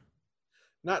similar?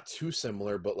 Not too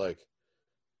similar, but like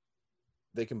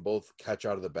they can both catch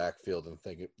out of the backfield and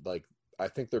think like I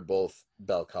think they're both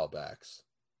bell cow backs.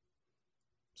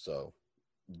 So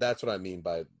that's what I mean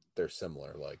by they're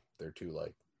similar. Like they're two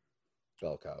like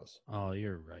bell cows. Oh,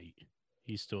 you're right.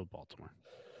 He's still at Baltimore.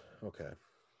 Okay.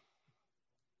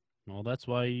 Well, that's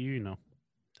why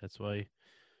that's why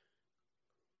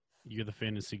you're the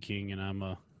fantasy king, and I'm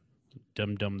a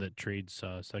dum that trades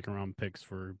second round picks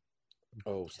for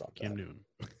Oh, stop Cam that. Newton.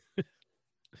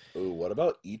 Ooh, what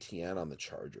about ETN on the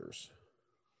Chargers?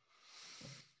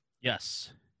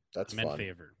 Yes, That's I'm in fun.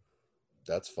 favor.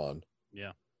 That's fun.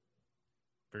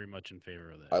 Very much in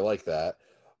favor of that. I like that.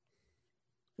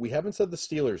 We haven't said the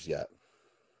Steelers yet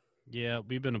Yeah,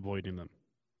 we've been avoiding them.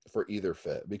 for either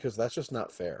fit because that's just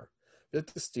not fair. The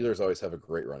Steelers always have a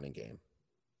great running game.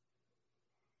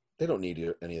 They don't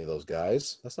need any of those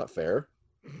guys. That's not fair.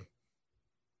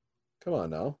 Come on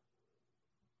now.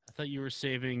 I thought you were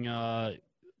saving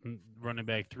running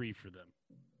back 3 for them.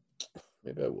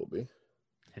 Maybe I will be.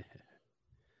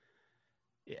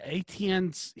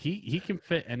 ATN's he can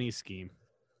fit any scheme.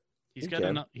 He's He got can.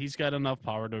 enough. He's got enough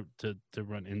power to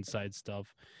run inside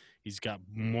stuff. He's got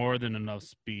more than enough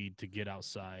speed to get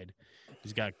outside.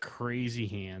 He's got crazy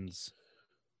hands.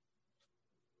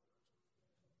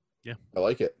 I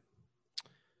like it.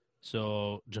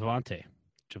 So Javante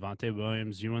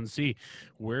Williams, UNC.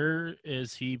 Where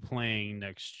is he playing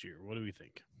next year? What do we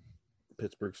think?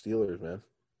 Pittsburgh Steelers, man.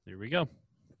 There we go.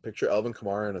 Picture Alvin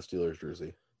Kamara in a Steelers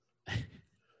jersey.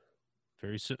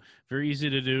 Very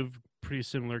easy to do. Pretty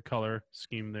similar color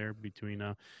scheme there between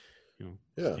Yeah.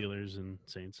 Steelers and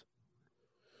Saints.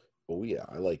 Oh yeah,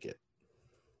 I like it.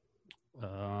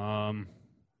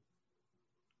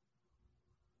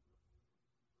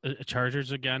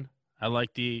 Chargers again. I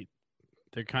like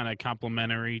they're kind of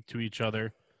complementary to each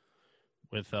other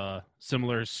with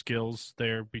similar skills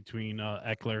there between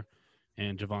Eckler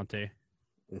and Javonte.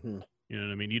 Mm-hmm. You know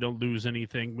what I mean? You don't lose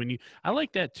anything when you. I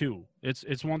like that too.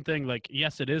 It's one thing. Like,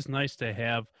 yes, it is nice to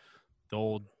have the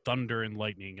old thunder and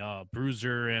lightning,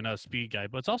 bruiser and a speed guy,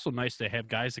 but it's also nice to have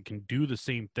guys that can do the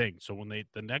same thing. So when the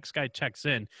next guy checks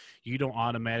in, you don't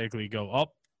automatically go,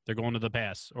 oh, they're going to the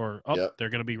pass, or oh, Yep. they're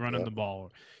going to be running the ball.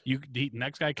 The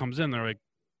next guy comes in, they're like,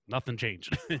 nothing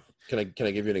changed. Can I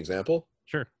give you an example?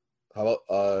 Sure. How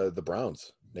about the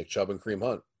Browns? Nick Chubb and Kareem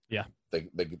Hunt. Yeah.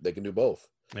 They can do both.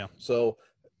 Yeah. So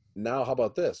now how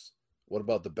about this? What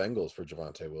about the Bengals for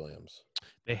Javonte Williams?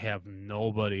 They have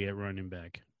nobody at running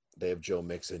back. They have Joe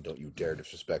Mixon. Don't you dare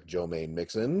disrespect Joe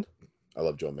Mixon. I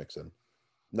love Joe Mixon.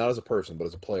 Not as a person, but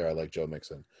as a player, I like Joe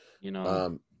Mixon. You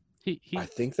know, I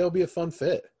think that'll be a fun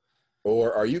fit.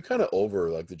 Or are you kind of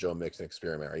over like the Joe Mixon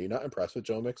experiment? Are you not impressed with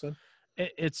Joe Mixon?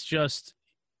 It's just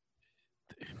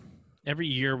every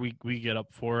year we get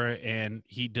up for it, and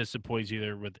he disappoints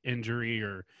either with injury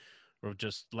or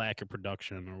just lack of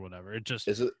production or whatever.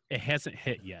 It hasn't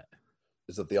hit yet.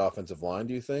 Is it the offensive line,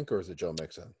 do you think, or is it Joe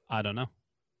Mixon? I don't know.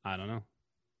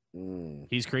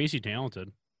 He's crazy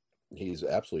talented. He's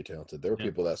absolutely talented. There were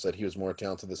people that said he was more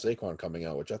talented than Saquon coming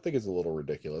out, which I think is a little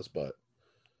ridiculous, but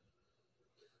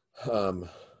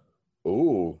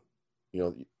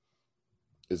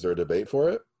is there a debate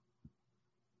for it?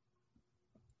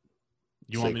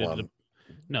 You want me to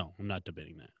No, I'm not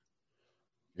debating that.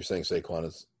 You're saying Saquon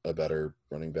is a better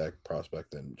running back prospect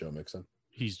than Joe Mixon?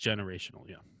 He's generational,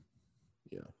 yeah.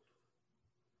 Yeah.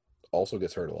 Also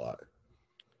gets hurt a lot.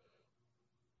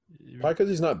 Probably because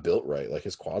he's not built right. Like,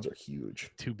 his quads are huge.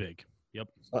 Too big. Yep.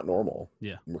 It's not normal.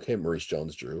 Yeah. Okay, Maurice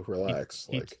Jones-Drew, relax.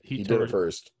 He did tore it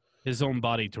first. His own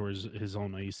body towards his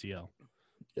own ACL.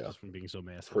 Yeah. Just from being so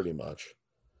massive. Pretty much.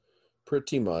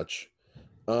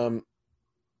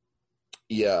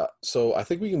 Yeah, so I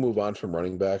think we can move on from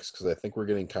running backs because I think we're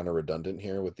getting kind of redundant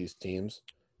here with these teams.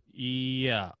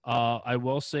 Yeah, I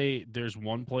will say there's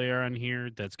one player on here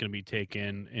that's going to be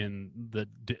taken in the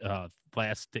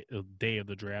last day of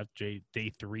the draft, day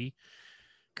 3.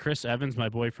 Chris Evans, my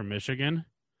boy from Michigan.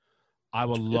 I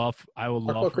would love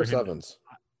for Chris him. Evans.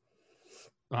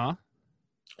 Huh?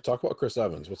 Talk about Chris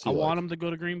Evans. What's he I like? want him to go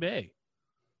to Green Bay.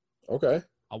 Okay.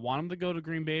 I want him to go to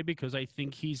Green Bay because I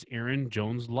think he's Aaron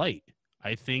Jones light.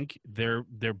 I think they're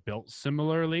built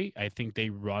similarly. I think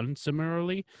they run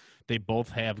similarly. They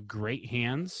both have great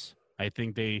hands. I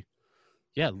think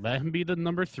let him be the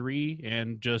number 3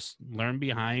 and just learn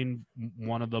behind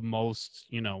one of the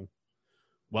most,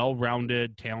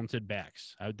 well-rounded, talented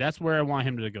backs. That's where I want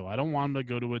him to go. I don't want him to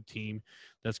go to a team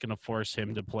that's going to force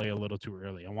him to play a little too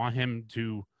early. I want him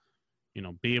to,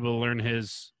 be able to learn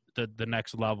the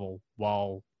next level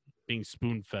while being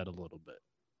spoon-fed a little bit.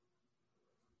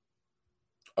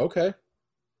 Okay.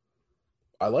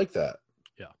 I like that.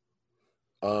 Yeah.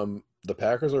 The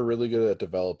Packers are really good at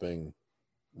developing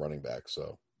running backs,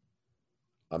 so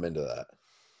I'm into that.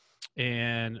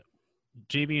 And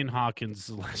Javian Hawkins is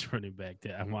the last running back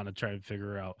that I want to try and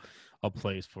figure out a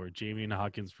place for. Javian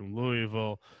Hawkins from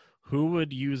Louisville. Who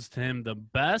would use him the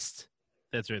best?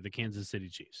 That's right, the Kansas City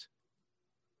Chiefs.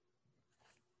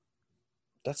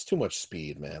 That's too much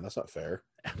speed, man. That's not fair.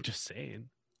 I'm just saying.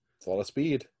 It's a lot of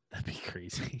speed. That'd be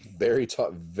crazy. Very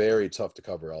tough to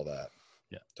cover all that.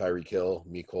 Yeah. Tyreek Hill,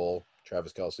 Mecole,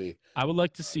 Travis Kelce. I would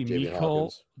like to see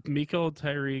Mecole, Hawkins.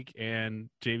 Tyreek, and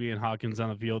Javian Hawkins on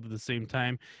the field at the same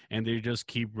time, and they just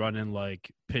keep running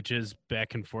like pitches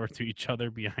back and forth to each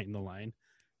other behind the line.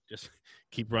 Just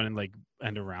keep running like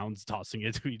end arounds, tossing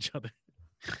it to each other.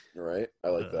 Right. I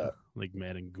like that. Like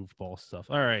Madden goofball stuff.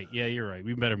 All right. Yeah, you're right.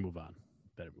 We better move on.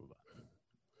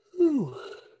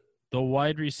 The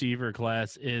wide receiver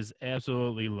class is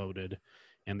absolutely loaded,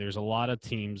 and there's a lot of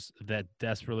teams that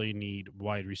desperately need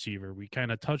wide receiver. We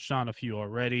kind of touched on a few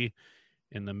already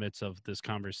in the midst of this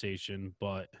conversation,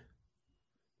 but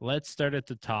let's start at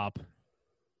the top.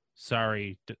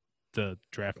 Sorry, the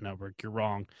Draft Network, you're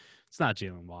wrong. It's not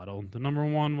Jalen Waddle. The number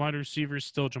 1 wide receiver is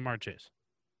still Jamar Chase.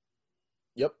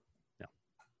 Yep. Yeah.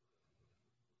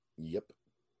 Yep.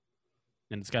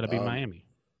 And it's got to be Miami.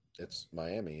 It's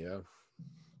Miami, yeah.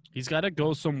 He's got to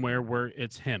go somewhere where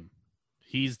it's him.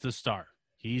 He's the star.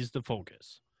 He's the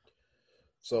focus.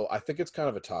 So I think it's kind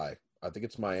of a tie. I think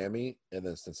it's Miami and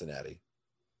then Cincinnati.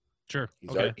 Sure.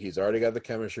 He's already got the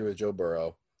chemistry with Joe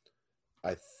Burrow.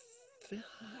 I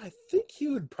think he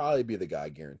would probably be the guy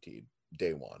guaranteed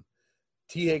day one.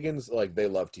 T. Higgins, like they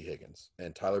love T. Higgins,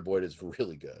 and Tyler Boyd is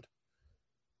really good.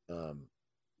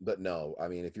 But no, I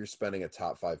mean, if you're spending a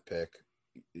top 5 pick,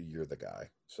 you're the guy.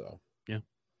 So yeah,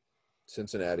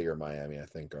 Cincinnati or Miami, I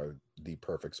think, are the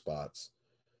perfect spots.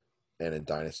 And in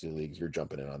dynasty leagues, you're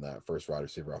jumping in on that first wide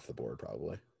receiver off the board,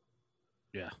 probably.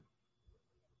 Yeah.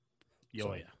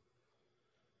 Oh, yeah.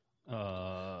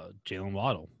 Jalen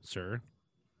Waddle, sir.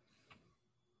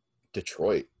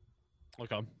 Detroit.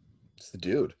 Okay. It's the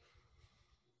dude.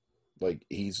 Like,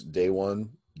 he's day one,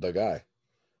 the guy.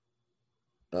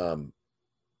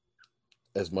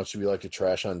 As much as we like to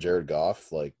trash on Jared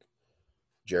Goff, like,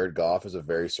 Jared Goff is a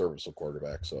very serviceable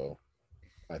quarterback, so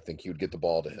I think he would get the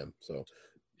ball to him. So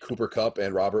Cooper Kupp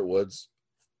and Robert Woods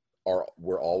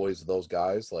were always those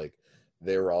guys. Like,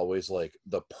 they were always like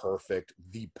the perfect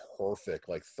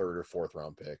like 3rd or 4th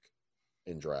round pick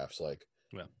in drafts. Like,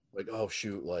 yeah. Like, oh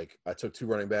shoot, like I took 2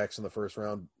 running backs in the 1st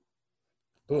round.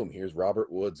 Boom, here's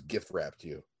Robert Woods gift wrapped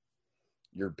you.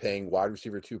 You're paying wide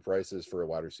receiver 2 prices for a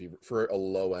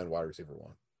low end wide receiver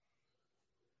 1.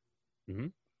 Mm-hmm.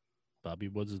 Bobby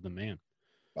Woods is the man.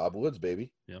 Bob Woods,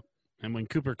 baby. Yep. And when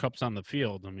Cooper Kupp's on the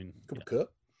field, I mean, Cooper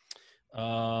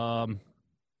Kupp.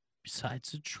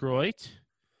 Besides Detroit,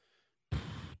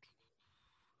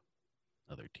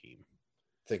 another team.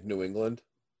 Think New England.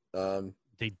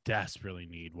 They desperately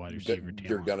need wide receiver talent.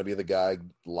 You're going to be the guy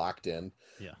locked in.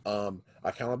 Yeah. I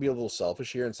kind of want to be a little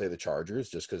selfish here and say the Chargers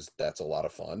just because that's a lot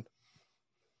of fun.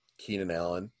 Keenan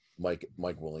Allen, Mike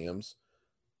Williams,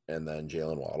 and then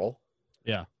Jalen Waddle.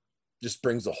 Yeah. Just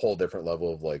brings a whole different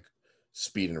level of like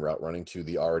speed and route running to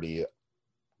the already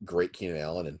great Keenan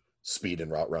Allen and speed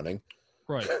and route running.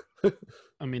 Right.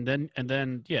 I mean,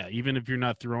 then, yeah, even if you're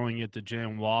not throwing it to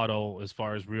Jalen Waddle as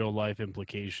far as real life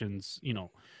implications,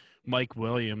 Mike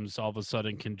Williams all of a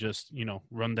sudden can just,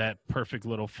 run that perfect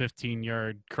little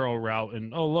 15-yard curl route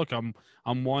and, oh, look, I'm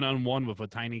one-on-one with a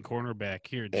tiny cornerback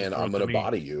here. And I'm going to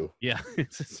body you. Yeah.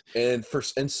 and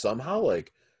somehow,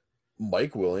 like,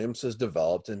 Mike Williams has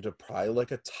developed into probably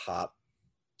like a top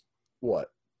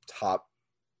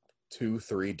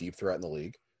 2-3 deep threat in the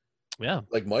league. Yeah.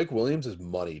 Like, Mike Williams is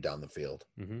money down the field.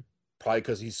 Mm-hmm. Probably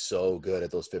because he's so good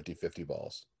at those 50-50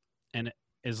 balls. And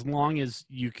as long as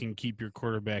you can keep your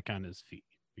quarterback on his feet,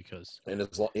 because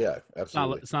yeah,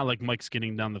 absolutely. It's not like Mike's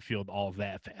getting down the field all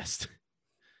that fast.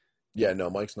 Yeah, no,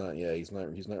 Mike's not. Yeah, he's not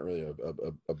really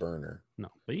a burner. No,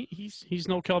 but he's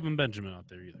no Kelvin Benjamin out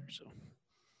there either. So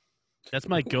that's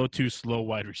my go-to slow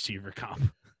wide receiver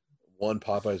comp. One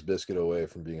Popeye's biscuit away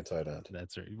from being a tight end.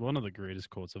 That's right. One of the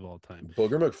greatest quotes of all time.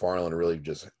 Booger McFarland really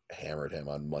just hammered him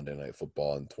on Monday Night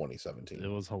Football in 2017. It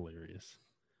was hilarious.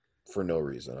 For no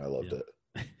reason. I loved it.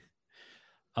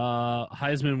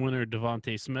 Heisman winner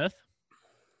Devontae Smith.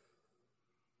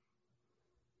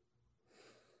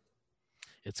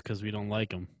 It's because we don't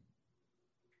like him.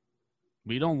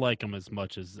 We don't like him as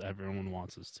much as everyone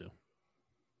wants us to.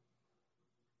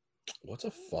 What's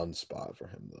a fun spot for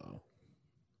him, though?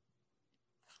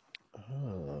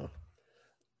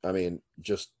 I mean,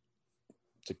 just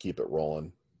to keep it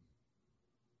rolling.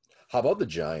 How about the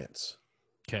Giants?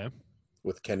 Okay.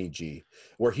 With Kenny G,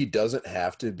 where he doesn't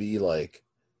have to be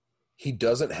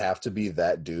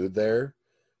that dude there.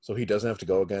 So he doesn't have to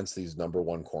go against these number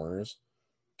 1 corners.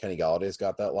 Kenny Galladay's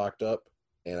got that locked up.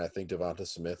 And I think Devonta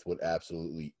Smith would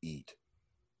absolutely eat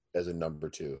as a number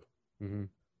 2. Mm-hmm.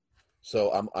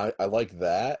 So I like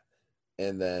that.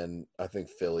 And then I think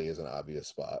Philly is an obvious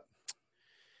spot.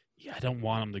 Yeah, I don't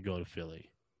want him to go to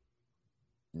Philly.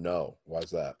 No. Why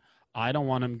is that? I don't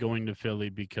want him going to Philly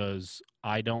because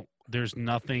there's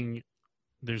not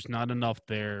enough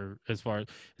there as far as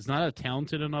it's not a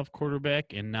talented enough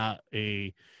quarterback and not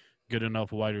a good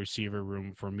enough wide receiver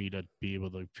room for me to be able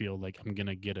to feel like I'm going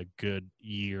to get a good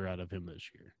year out of him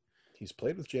this year. He's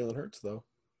played with Jalen Hurts, though.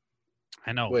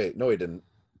 I know. Wait, no, he didn't.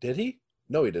 Did he?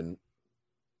 No, he didn't.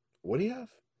 What do you have?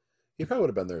 He probably would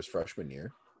have been there his freshman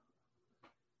year.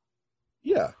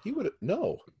 Yeah, he would have.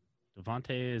 No.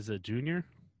 Devontae is a junior?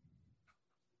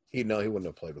 He wouldn't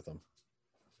have played with him.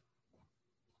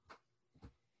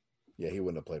 Yeah, he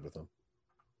wouldn't have played with him.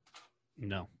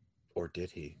 No. Or did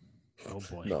he? Oh,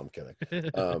 boy. No, I'm kidding.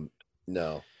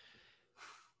 No.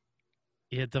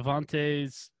 Yeah,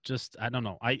 Devontae's just, I don't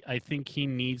know. I think he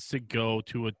needs to go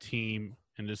to a team,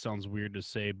 and this sounds weird to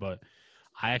say, but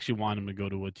I actually want him to go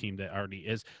to a team that already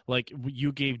is. Like,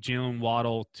 you gave Jalen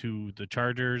Waddle to the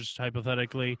Chargers,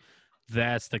 hypothetically.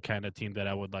 That's the kind of team that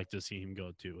I would like to see him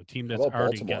go to. A team that's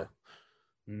already got.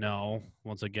 No.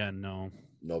 Once again, no.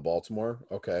 No Baltimore.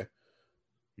 Okay.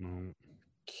 No.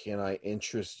 Can I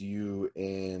interest you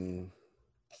in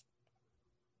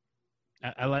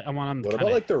I want him what kind about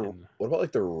of.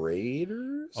 like the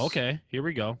Raiders? Okay, here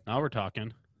we go. Now we're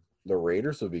talking. The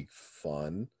Raiders would be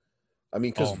fun. I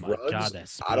mean, because Oh my Ruggs, God,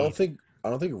 that I don't speed. think I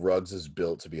don't think Ruggs is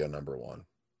built to be a number one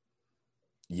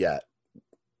yet.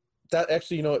 That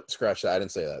actually, you know what? Scratch that. I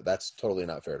didn't say that. That's totally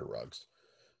not fair to Ruggs.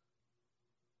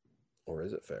 Or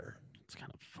is it fair? It's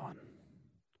kind of fun.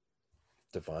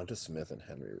 Devonta Smith and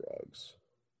Henry Ruggs.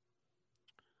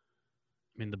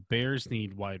 I mean, the Bears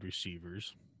need wide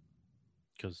receivers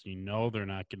because they're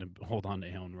not going to hold on to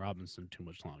Allen Robinson too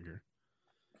much longer.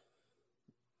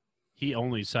 He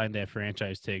only signed that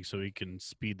franchise tag so he can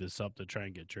speed this up to try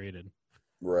and get traded.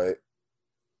 Right.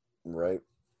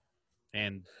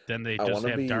 And then they I just wanna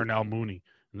have be- Darnell Mooney,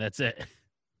 and that's it.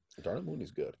 Darnell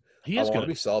Mooney's good. He I is want to good.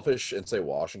 be selfish and say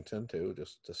Washington too,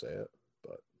 just to say it.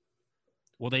 But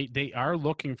Well, they are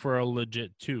looking for a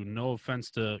legit 2. No offense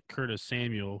to Curtis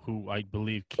Samuel, who I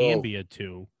believe can Oh. be a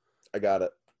 2. I got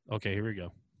it. Okay, here we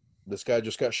go. This guy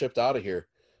just got shipped out of here.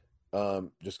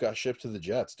 Just got shipped to the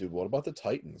Jets, dude. What about the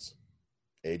Titans?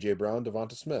 AJ Brown,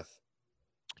 Devonta Smith.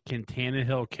 Can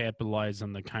Tannehill capitalize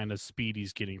on the kind of speed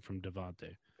he's getting from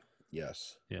Devontae?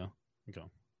 Yes. Yeah. Okay.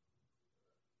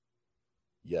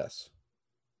 Yes.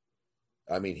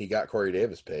 I mean, he got Corey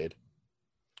Davis paid.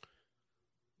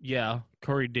 Yeah,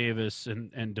 Corey Davis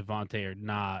and Devontae are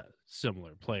not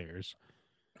similar players.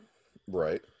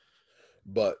 Right.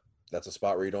 But that's a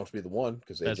spot where you don't have to be the one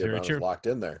because That's AJ very Brown true. is locked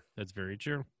in there. That's very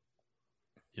true.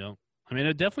 Yeah. I mean,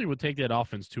 it definitely would take that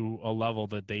offense to a level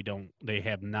that they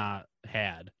have not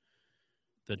had.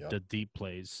 Yep. The deep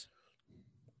plays.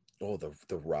 Oh,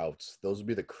 the routes. Those would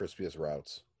be the crispiest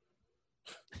routes.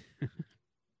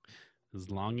 As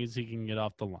long as he can get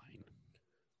off the line,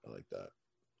 I like that.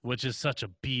 which is such a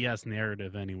BS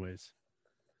narrative anyways.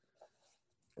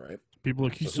 Right. People are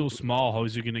like, he's so small, how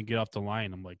is he going to get off the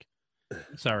line? I'm like,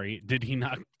 sorry, did he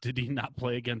not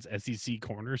play against SEC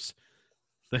corners?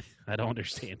 I don't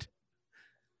understand.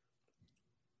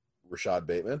 Rashad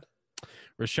Bateman.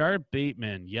 Rashard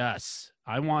Bateman, yes.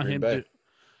 I want Green him Bay.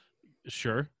 to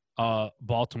sure.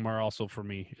 Baltimore also for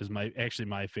me is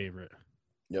my favorite.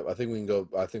 Yep. I think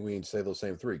we can say those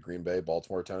same 3. Green Bay,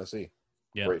 Baltimore, Tennessee.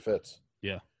 Yeah. Great fits.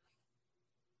 Yeah.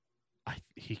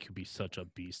 He could be such a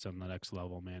beast on the next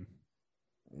level, man.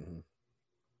 Mm-hmm.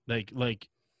 Like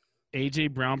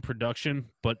AJ Brown production,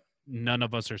 but none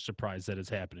of us are surprised that it's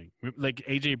happening. Like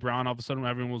AJ Brown, all of a sudden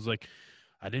everyone was like,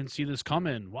 I didn't see this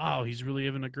coming. Wow, he's really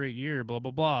having a great year, blah,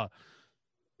 blah, blah.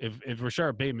 If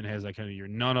Rashard Bateman has that kind of year,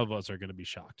 none of us are going to be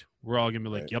shocked. We're all going to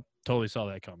be like, Right. yep, totally saw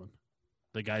that coming.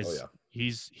 The guy's, Oh, yeah.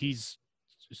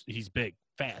 he's big,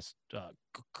 fast,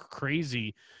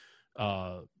 crazy,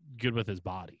 good with his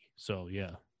body. So,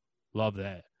 yeah, love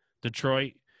that.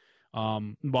 Detroit,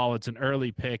 while it's an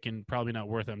early pick and probably not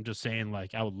worth it, I'm just saying,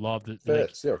 like, I would love to.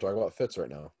 Fits. Yeah, we're talking about fits right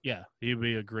now. Yeah, he'd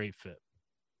be a great fit.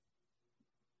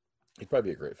 He'd probably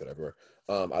be a great fit everywhere.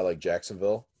 I like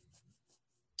Jacksonville.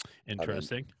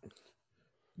 Interesting.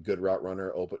 Good route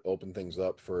runner. Open things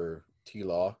up for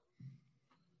T-Law.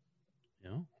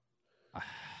 I'm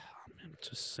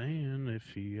just saying, if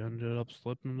he ended up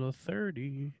slipping to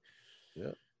 30.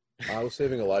 Yeah. I was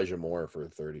saving Elijah Moore for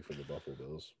 30 for the Buffalo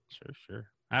Bills. Sure.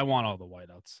 I want all the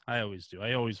wideouts. I always do.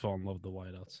 I always fall in love with the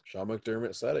wideouts. Sean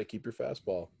McDermott said it. Keep your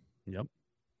fastball. Yep.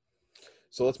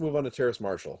 So let's move on to Terrace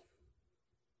Marshall.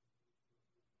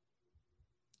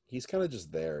 He's kind of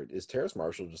just there. Is Terrace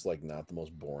Marshall just like not the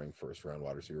most boring first round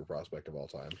wide receiver prospect of all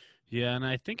time? Yeah, and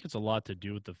I think it's a lot to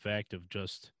do with the fact of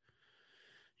just,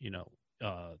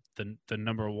 the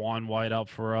number one wideout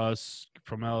for us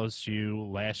from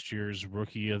LSU, last year's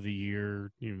rookie of the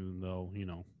year, even though,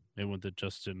 it went to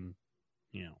Justin,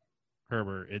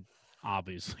 Herbert. It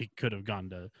obviously could have gone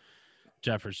to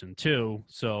Jefferson too.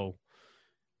 So,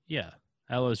 yeah,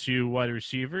 LSU wide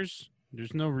receivers,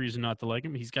 there's no reason not to like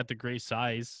him. He's got the great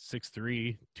size,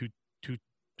 6'3",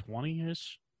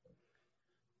 220-ish.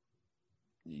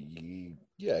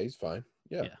 Yeah, he's fine.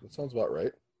 Yeah, that sounds about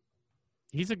right.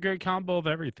 He's a great combo of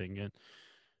everything. And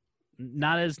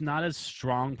not as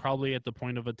strong probably at the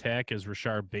point of attack as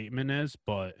Rashard Bateman is,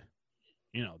 but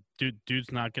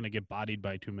dude's not going to get bodied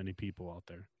by too many people out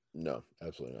there. No,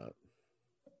 absolutely not.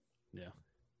 Yeah.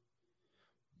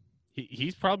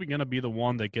 He's probably going to be the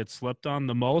one that gets slipped on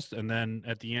the most, and then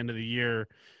at the end of the year,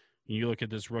 you look at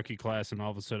this rookie class, and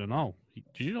all of a sudden,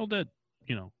 did you know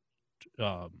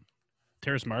that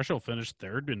Terrace Marshall finished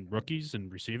third in rookies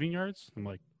and receiving yards? I'm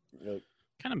like,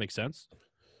 kind of makes sense.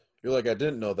 You're like, I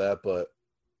didn't know that, but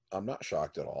I'm not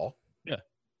shocked at all. Yeah.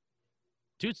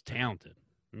 Dude's talented.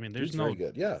 I mean, there's Dude's no. very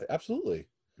good. Yeah, absolutely.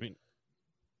 I mean,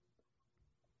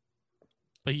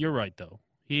 but you're right though.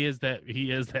 He is that.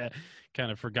 He is that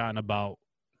kind of forgotten about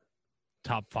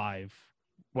top 5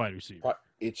 wide receiver.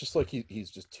 It's just like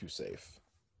he's just too safe.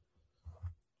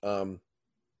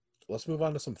 Let's move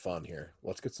on to some fun here.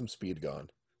 Let's get some speed going.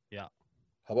 Yeah.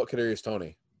 How about Kadarius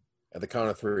Toney? At the count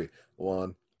of 3.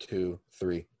 1, 2,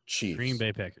 3. Chiefs. Green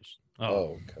Bay Packers.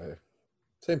 Oh, okay.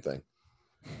 Same thing.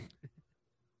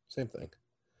 Same thing.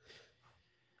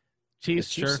 Chiefs,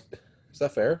 sure. Is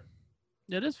that fair?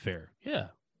 It is fair. Yeah.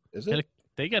 Is it?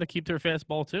 They got to keep their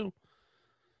fastball too.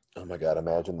 Oh my God!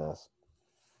 Imagine this: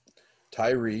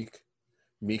 Tyreek,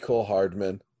 Mecole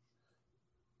Hardman,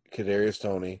 Kadarius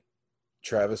Toney,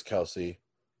 Travis Kelce,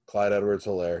 Clyde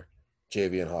Edwards-Helaire,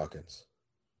 Javian Hawkins.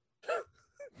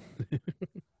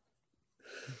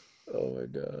 Oh my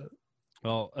God!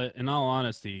 Well, in all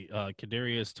honesty,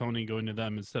 Kadarius Toney going to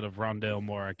them instead of Rondale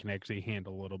Moore, I can actually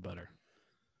handle a little better.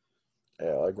 Yeah,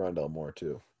 I like Rondale Moore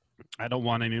too. I don't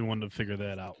want anyone to figure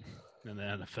that out in the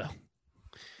NFL,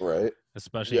 Right?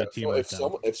 especially a team like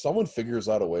that. If someone figures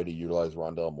out a way to utilize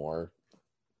Rondale Moore,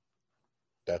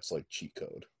 that's like cheat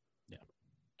code. Yeah.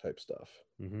 Type stuff.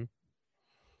 Mm-hmm.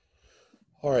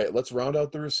 All right, let's round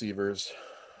out the receivers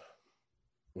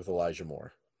with Elijah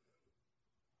Moore.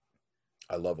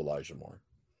 I love Elijah Moore.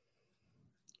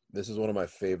 This is one of my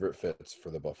favorite fits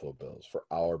for the Buffalo Bills, for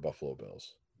our Buffalo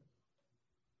Bills.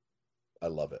 I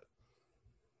love it.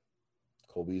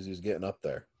 Cole Beasley's getting up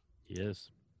there. He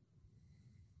is.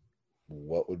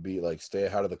 What would be like stay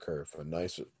ahead of the curve? A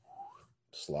nice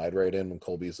slide right in when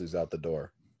Cole Beasley's out the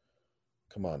door.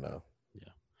 Come on now.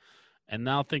 Yeah. And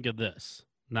now think of this.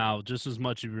 Now, just as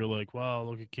much if you're like, wow,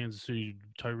 look at Kansas City,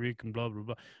 Tyreek and blah, blah,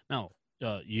 blah. Now,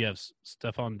 you have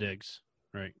Stephon Diggs,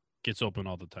 right? Gets open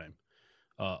all the time.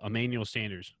 Emmanuel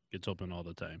Sanders gets open all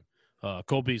the time.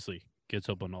 Cole Beasley gets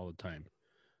open all the time.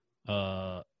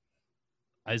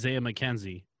 Isaiah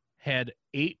McKenzie had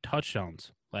 8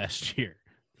 touchdowns last year.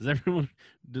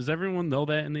 Does everyone know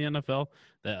that in the NFL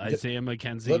that Isaiah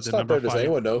McKenzie? Let's stop there. Does 5,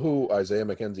 anyone know who Isaiah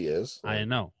McKenzie is? I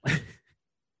know,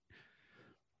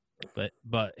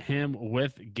 but him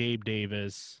with Gabe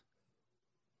Davis,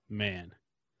 man.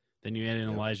 Then you add in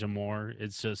Elijah Moore.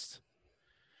 It's just,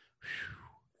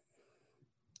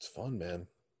 it's fun, man.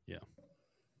 Yeah.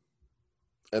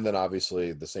 And then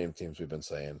obviously the same teams we've been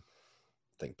saying.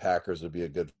 I think Packers would be a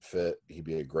good fit. He'd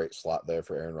be a great slot there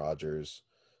for Aaron Rodgers.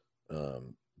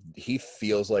 He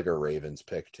feels like a Ravens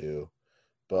pick too,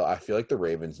 but I feel like the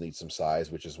Ravens need some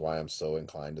size, which is why I'm so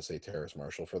inclined to say Terrace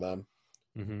Marshall for them.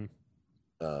 mm-hmm.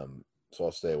 So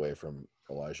I'll stay away from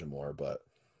Elijah Moore, but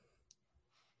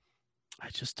I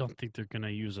just don't think they're going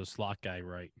to use a slot guy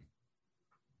right.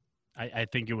 I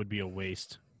think it would be a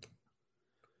waste.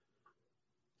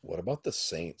 what about the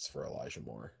Saints for Elijah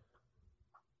Moore?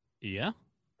 Yeah.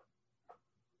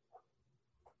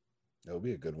 That would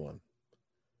be a good one.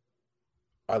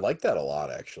 I like that a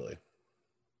lot, actually,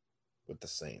 with the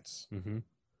Saints. Mm-hmm.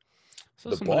 So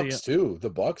The Bucks too. The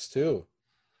Bucks too.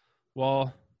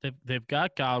 Well, they've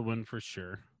got Godwin for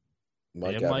sure.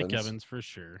 Mike they have Mike Evans for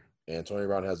sure. Antonio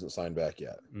Brown hasn't signed back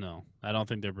yet. No, I don't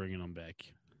think they're bringing him back.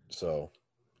 So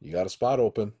you got a spot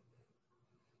open.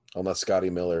 Unless Scotty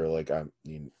Miller,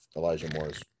 Elijah Moore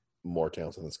is more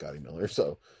talented than Scotty Miller.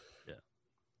 So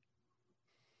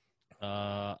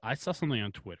I saw something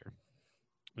on Twitter,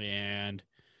 and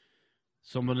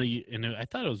somebody, and I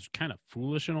thought it was kind of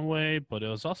foolish in a way, but it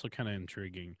was also kind of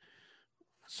intriguing.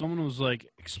 Someone was like,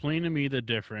 explain to me the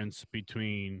difference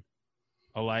between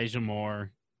Elijah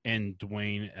Moore and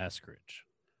Dwayne Eskridge.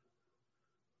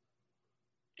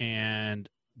 And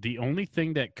the only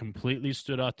thing that completely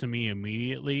stood out to me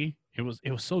immediately, it was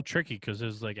so tricky because it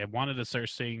was like I wanted to start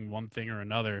saying one thing or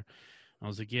another. I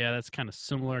was like, yeah, that's kind of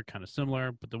similar.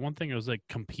 But the one thing, it was like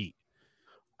compete.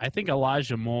 I think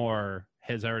Elijah Moore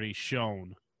has already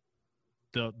shown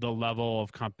the level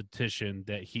of competition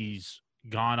that he's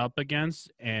gone up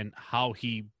against and how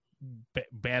he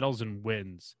battles and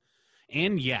wins.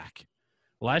 And Yak.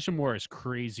 Elijah Moore is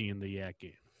crazy in the Yak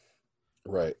game.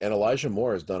 right, and Elijah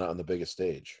Moore has done it on the biggest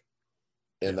stage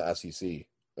in the SEC.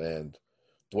 And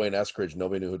Dwayne Eskridge,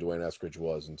 nobody knew who Dwayne Eskridge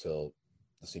was until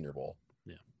the Senior Bowl.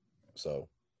 Yeah. So,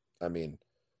 I mean,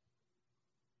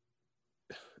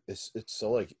 it's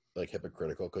so like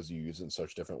hypocritical because you use it in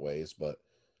such different ways. But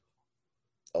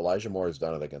Elijah Moore has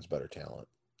done it against better talent,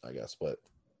 I guess. But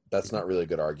that's not really a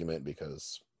good argument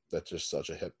because that's just such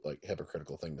a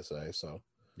hypocritical thing to say. So,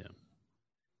 yeah,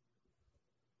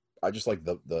 I just like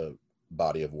the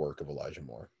body of work of Elijah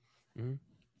Moore. Mm-hmm.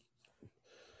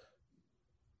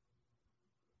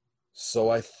 So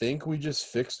I think we just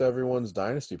fixed everyone's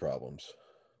dynasty problems.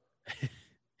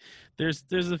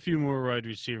 There's a few more wide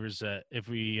receivers that if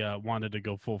we wanted to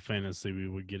go full fantasy, we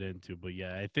would get into. But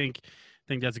yeah, I think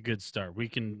that's a good start. We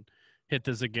can hit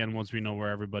this again once we know where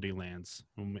everybody lands.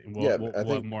 We'll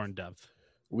have more in depth.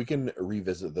 We can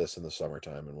revisit this in the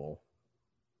summertime, and we'll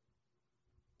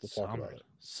talk about it.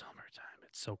 Summertime.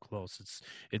 It's so close.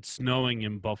 It's snowing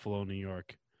in Buffalo, New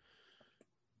York.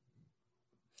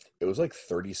 It was like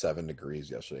 37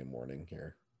 degrees yesterday morning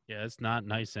here. Yeah, it's not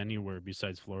nice anywhere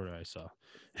besides Florida, I saw.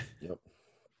 Yep.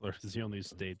 Florida's the only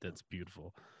state that's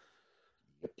beautiful.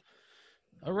 Yep.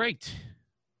 All right.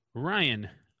 Ryan,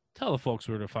 tell the folks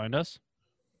where to find us.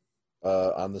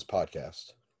 On this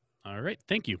podcast. All right.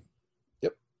 Thank you.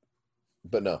 Yep.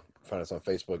 But no, find us on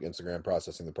Facebook, Instagram,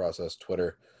 Processing the Process,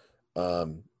 Twitter.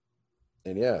 And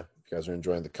yeah, if you guys are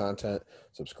enjoying the content,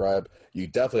 subscribe. You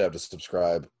definitely have to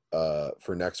subscribe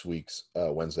for next week's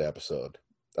Wednesday episode.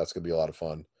 That's going to be a lot of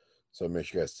fun. So make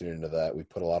sure you guys tune into that. We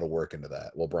put a lot of work into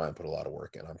that. Well, Brian put a lot of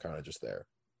work in. I'm kind of just there.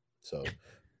 So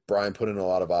Brian put in a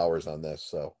lot of hours on this.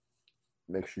 So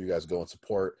make sure you guys go and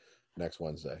support next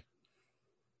Wednesday.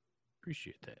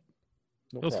 Appreciate that.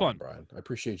 No it was problem, fun, Brian. I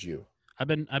appreciate you. I've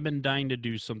been dying to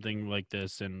do something like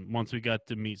this, and once we got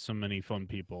to meet so many fun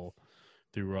people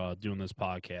through doing this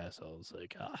podcast, I was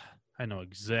like, I know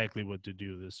exactly what to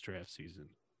do this draft season.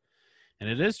 And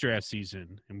it is draft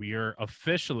season, and we are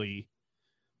officially,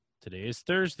 today is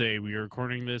Thursday. We are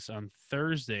recording this on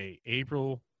Thursday,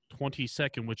 April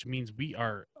 22nd, which means we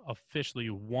are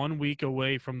officially 1 week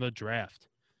away from the draft.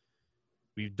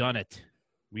 We've done it.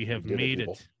 We have made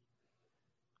it.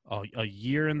 A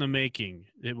year in the making.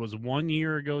 It was 1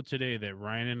 year ago today that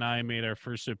Ryan and I made our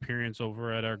first appearance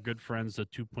over at our good friends, the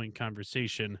 2 Point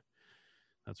Conversation.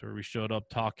 That's where we showed up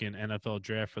talking NFL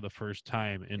draft for the first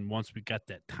time. And once we got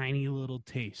that tiny little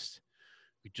taste,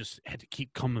 we just had to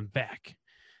keep coming back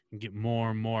and get more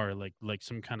and more like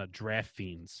some kind of draft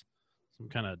fiends, some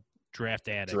kind of draft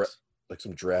addicts. Like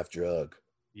some draft drug.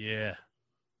 Yeah.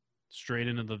 Straight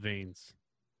into the veins.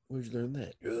 Where'd you learn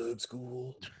that? Drug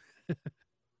school.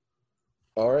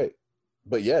 All right.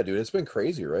 But yeah, dude, it's been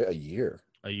crazy, right? A year.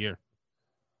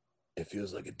 It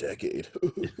feels like a decade.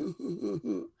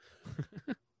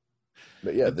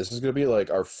 But yeah, this is going to be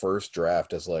like our first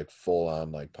draft as like full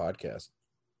on like podcast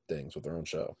things with our own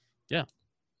show. Yeah.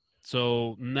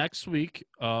 So next week,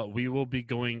 we will be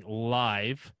going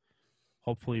live.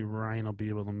 Hopefully Ryan will be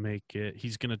able to make it.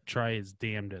 He's going to try his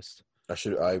damnedest.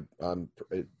 I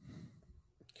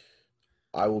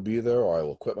will be there or I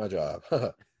will quit my job.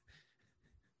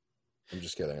 I'm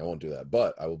just kidding. I won't do that,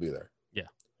 but I will be there. Yeah,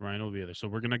 Ryan will be there. So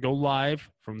we're going to go live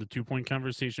from the 2 Point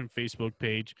Conversation Facebook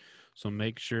page. So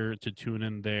make sure to tune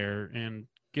in there and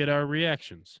get our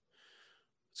reactions.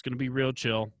 It's going to be real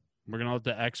chill. We're going to let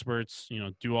the experts,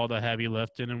 do all the heavy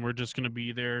lifting, and we're just going to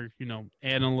be there,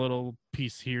 add a little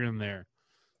piece here and there.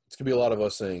 It's going to be a lot of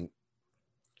us saying,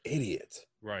 idiot.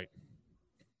 Right.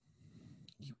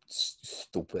 You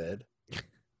stupid.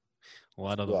 A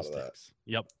lot of those things.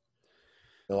 Yep.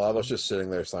 And a lot of us just sitting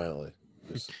there silently,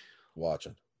 just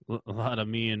watching. A lot of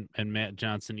me and Matt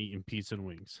Johnson eating pizza and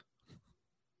wings.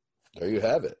 There you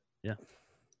have it. Yeah.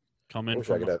 Come in. Wish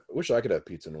I could have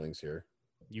pizza and wings here.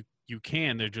 You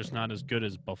can. They're just not as good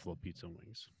as Buffalo pizza and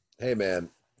wings. Hey, man.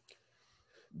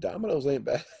 Domino's ain't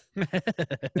bad.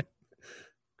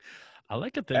 I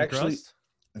like a thin crust.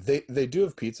 They do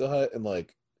have Pizza Hut, and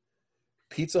like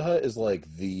Pizza Hut is like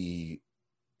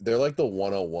they're like the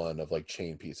 101 of like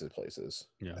chain pizza places.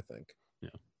 Yeah, I think. Yeah,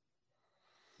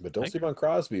 but don't sleep on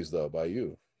Crosby's though. By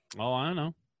you. Oh, I don't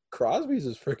know. Crosby's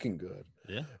is freaking good.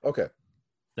 Yeah. Okay.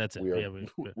 That's it. We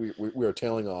are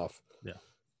tailing off. Yeah.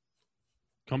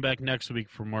 Come back next week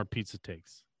for more pizza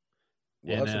takes.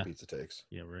 We'll have some pizza takes.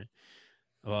 Yeah, right.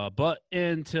 But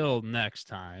until next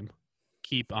time,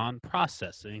 keep on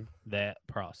processing that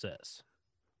process.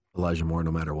 Elijah Moore,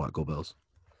 no matter what. Go Bills.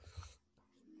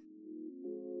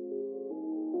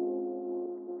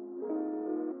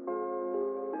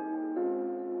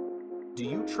 Do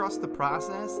you trust the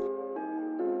process?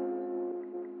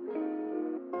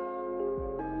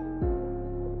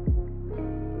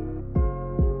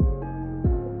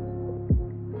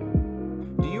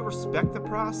 Do you respect the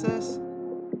process?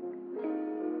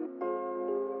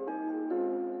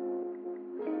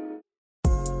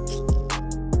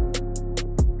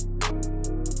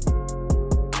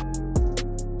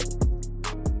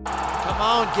 Come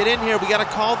on, get in here. We got to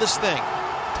call this thing.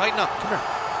 Tighten up. Come here.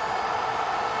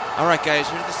 All right, guys,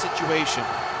 here's the situation.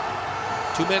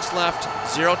 2 minutes left,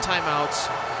 0 timeouts,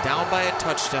 down by a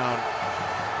touchdown.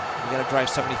 We got to drive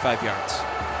 75 yards.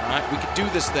 All right, we can do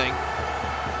this thing.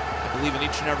 I believe in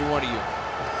each and every one of you.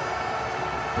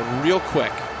 But real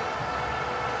quick,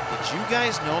 did you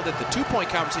guys know that the 2 Point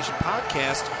Conversation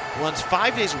podcast runs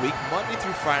 5 days a week, Monday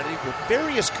through Friday, with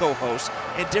various co-hosts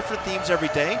and different themes every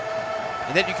day?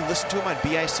 And then you can listen to them on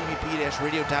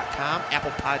bicbp-radio.com,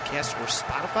 Apple Podcasts, or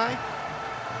Spotify?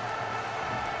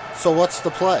 So what's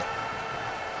the play?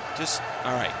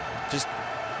 All right. Just,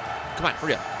 come on,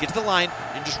 hurry up. Get to the line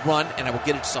and just run, and I will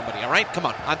get it to somebody, all right? Come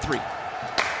on 3.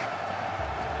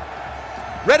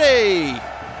 Ready!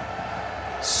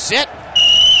 Set!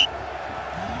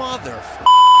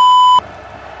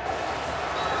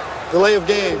 Delay of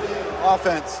game.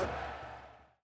 Offense.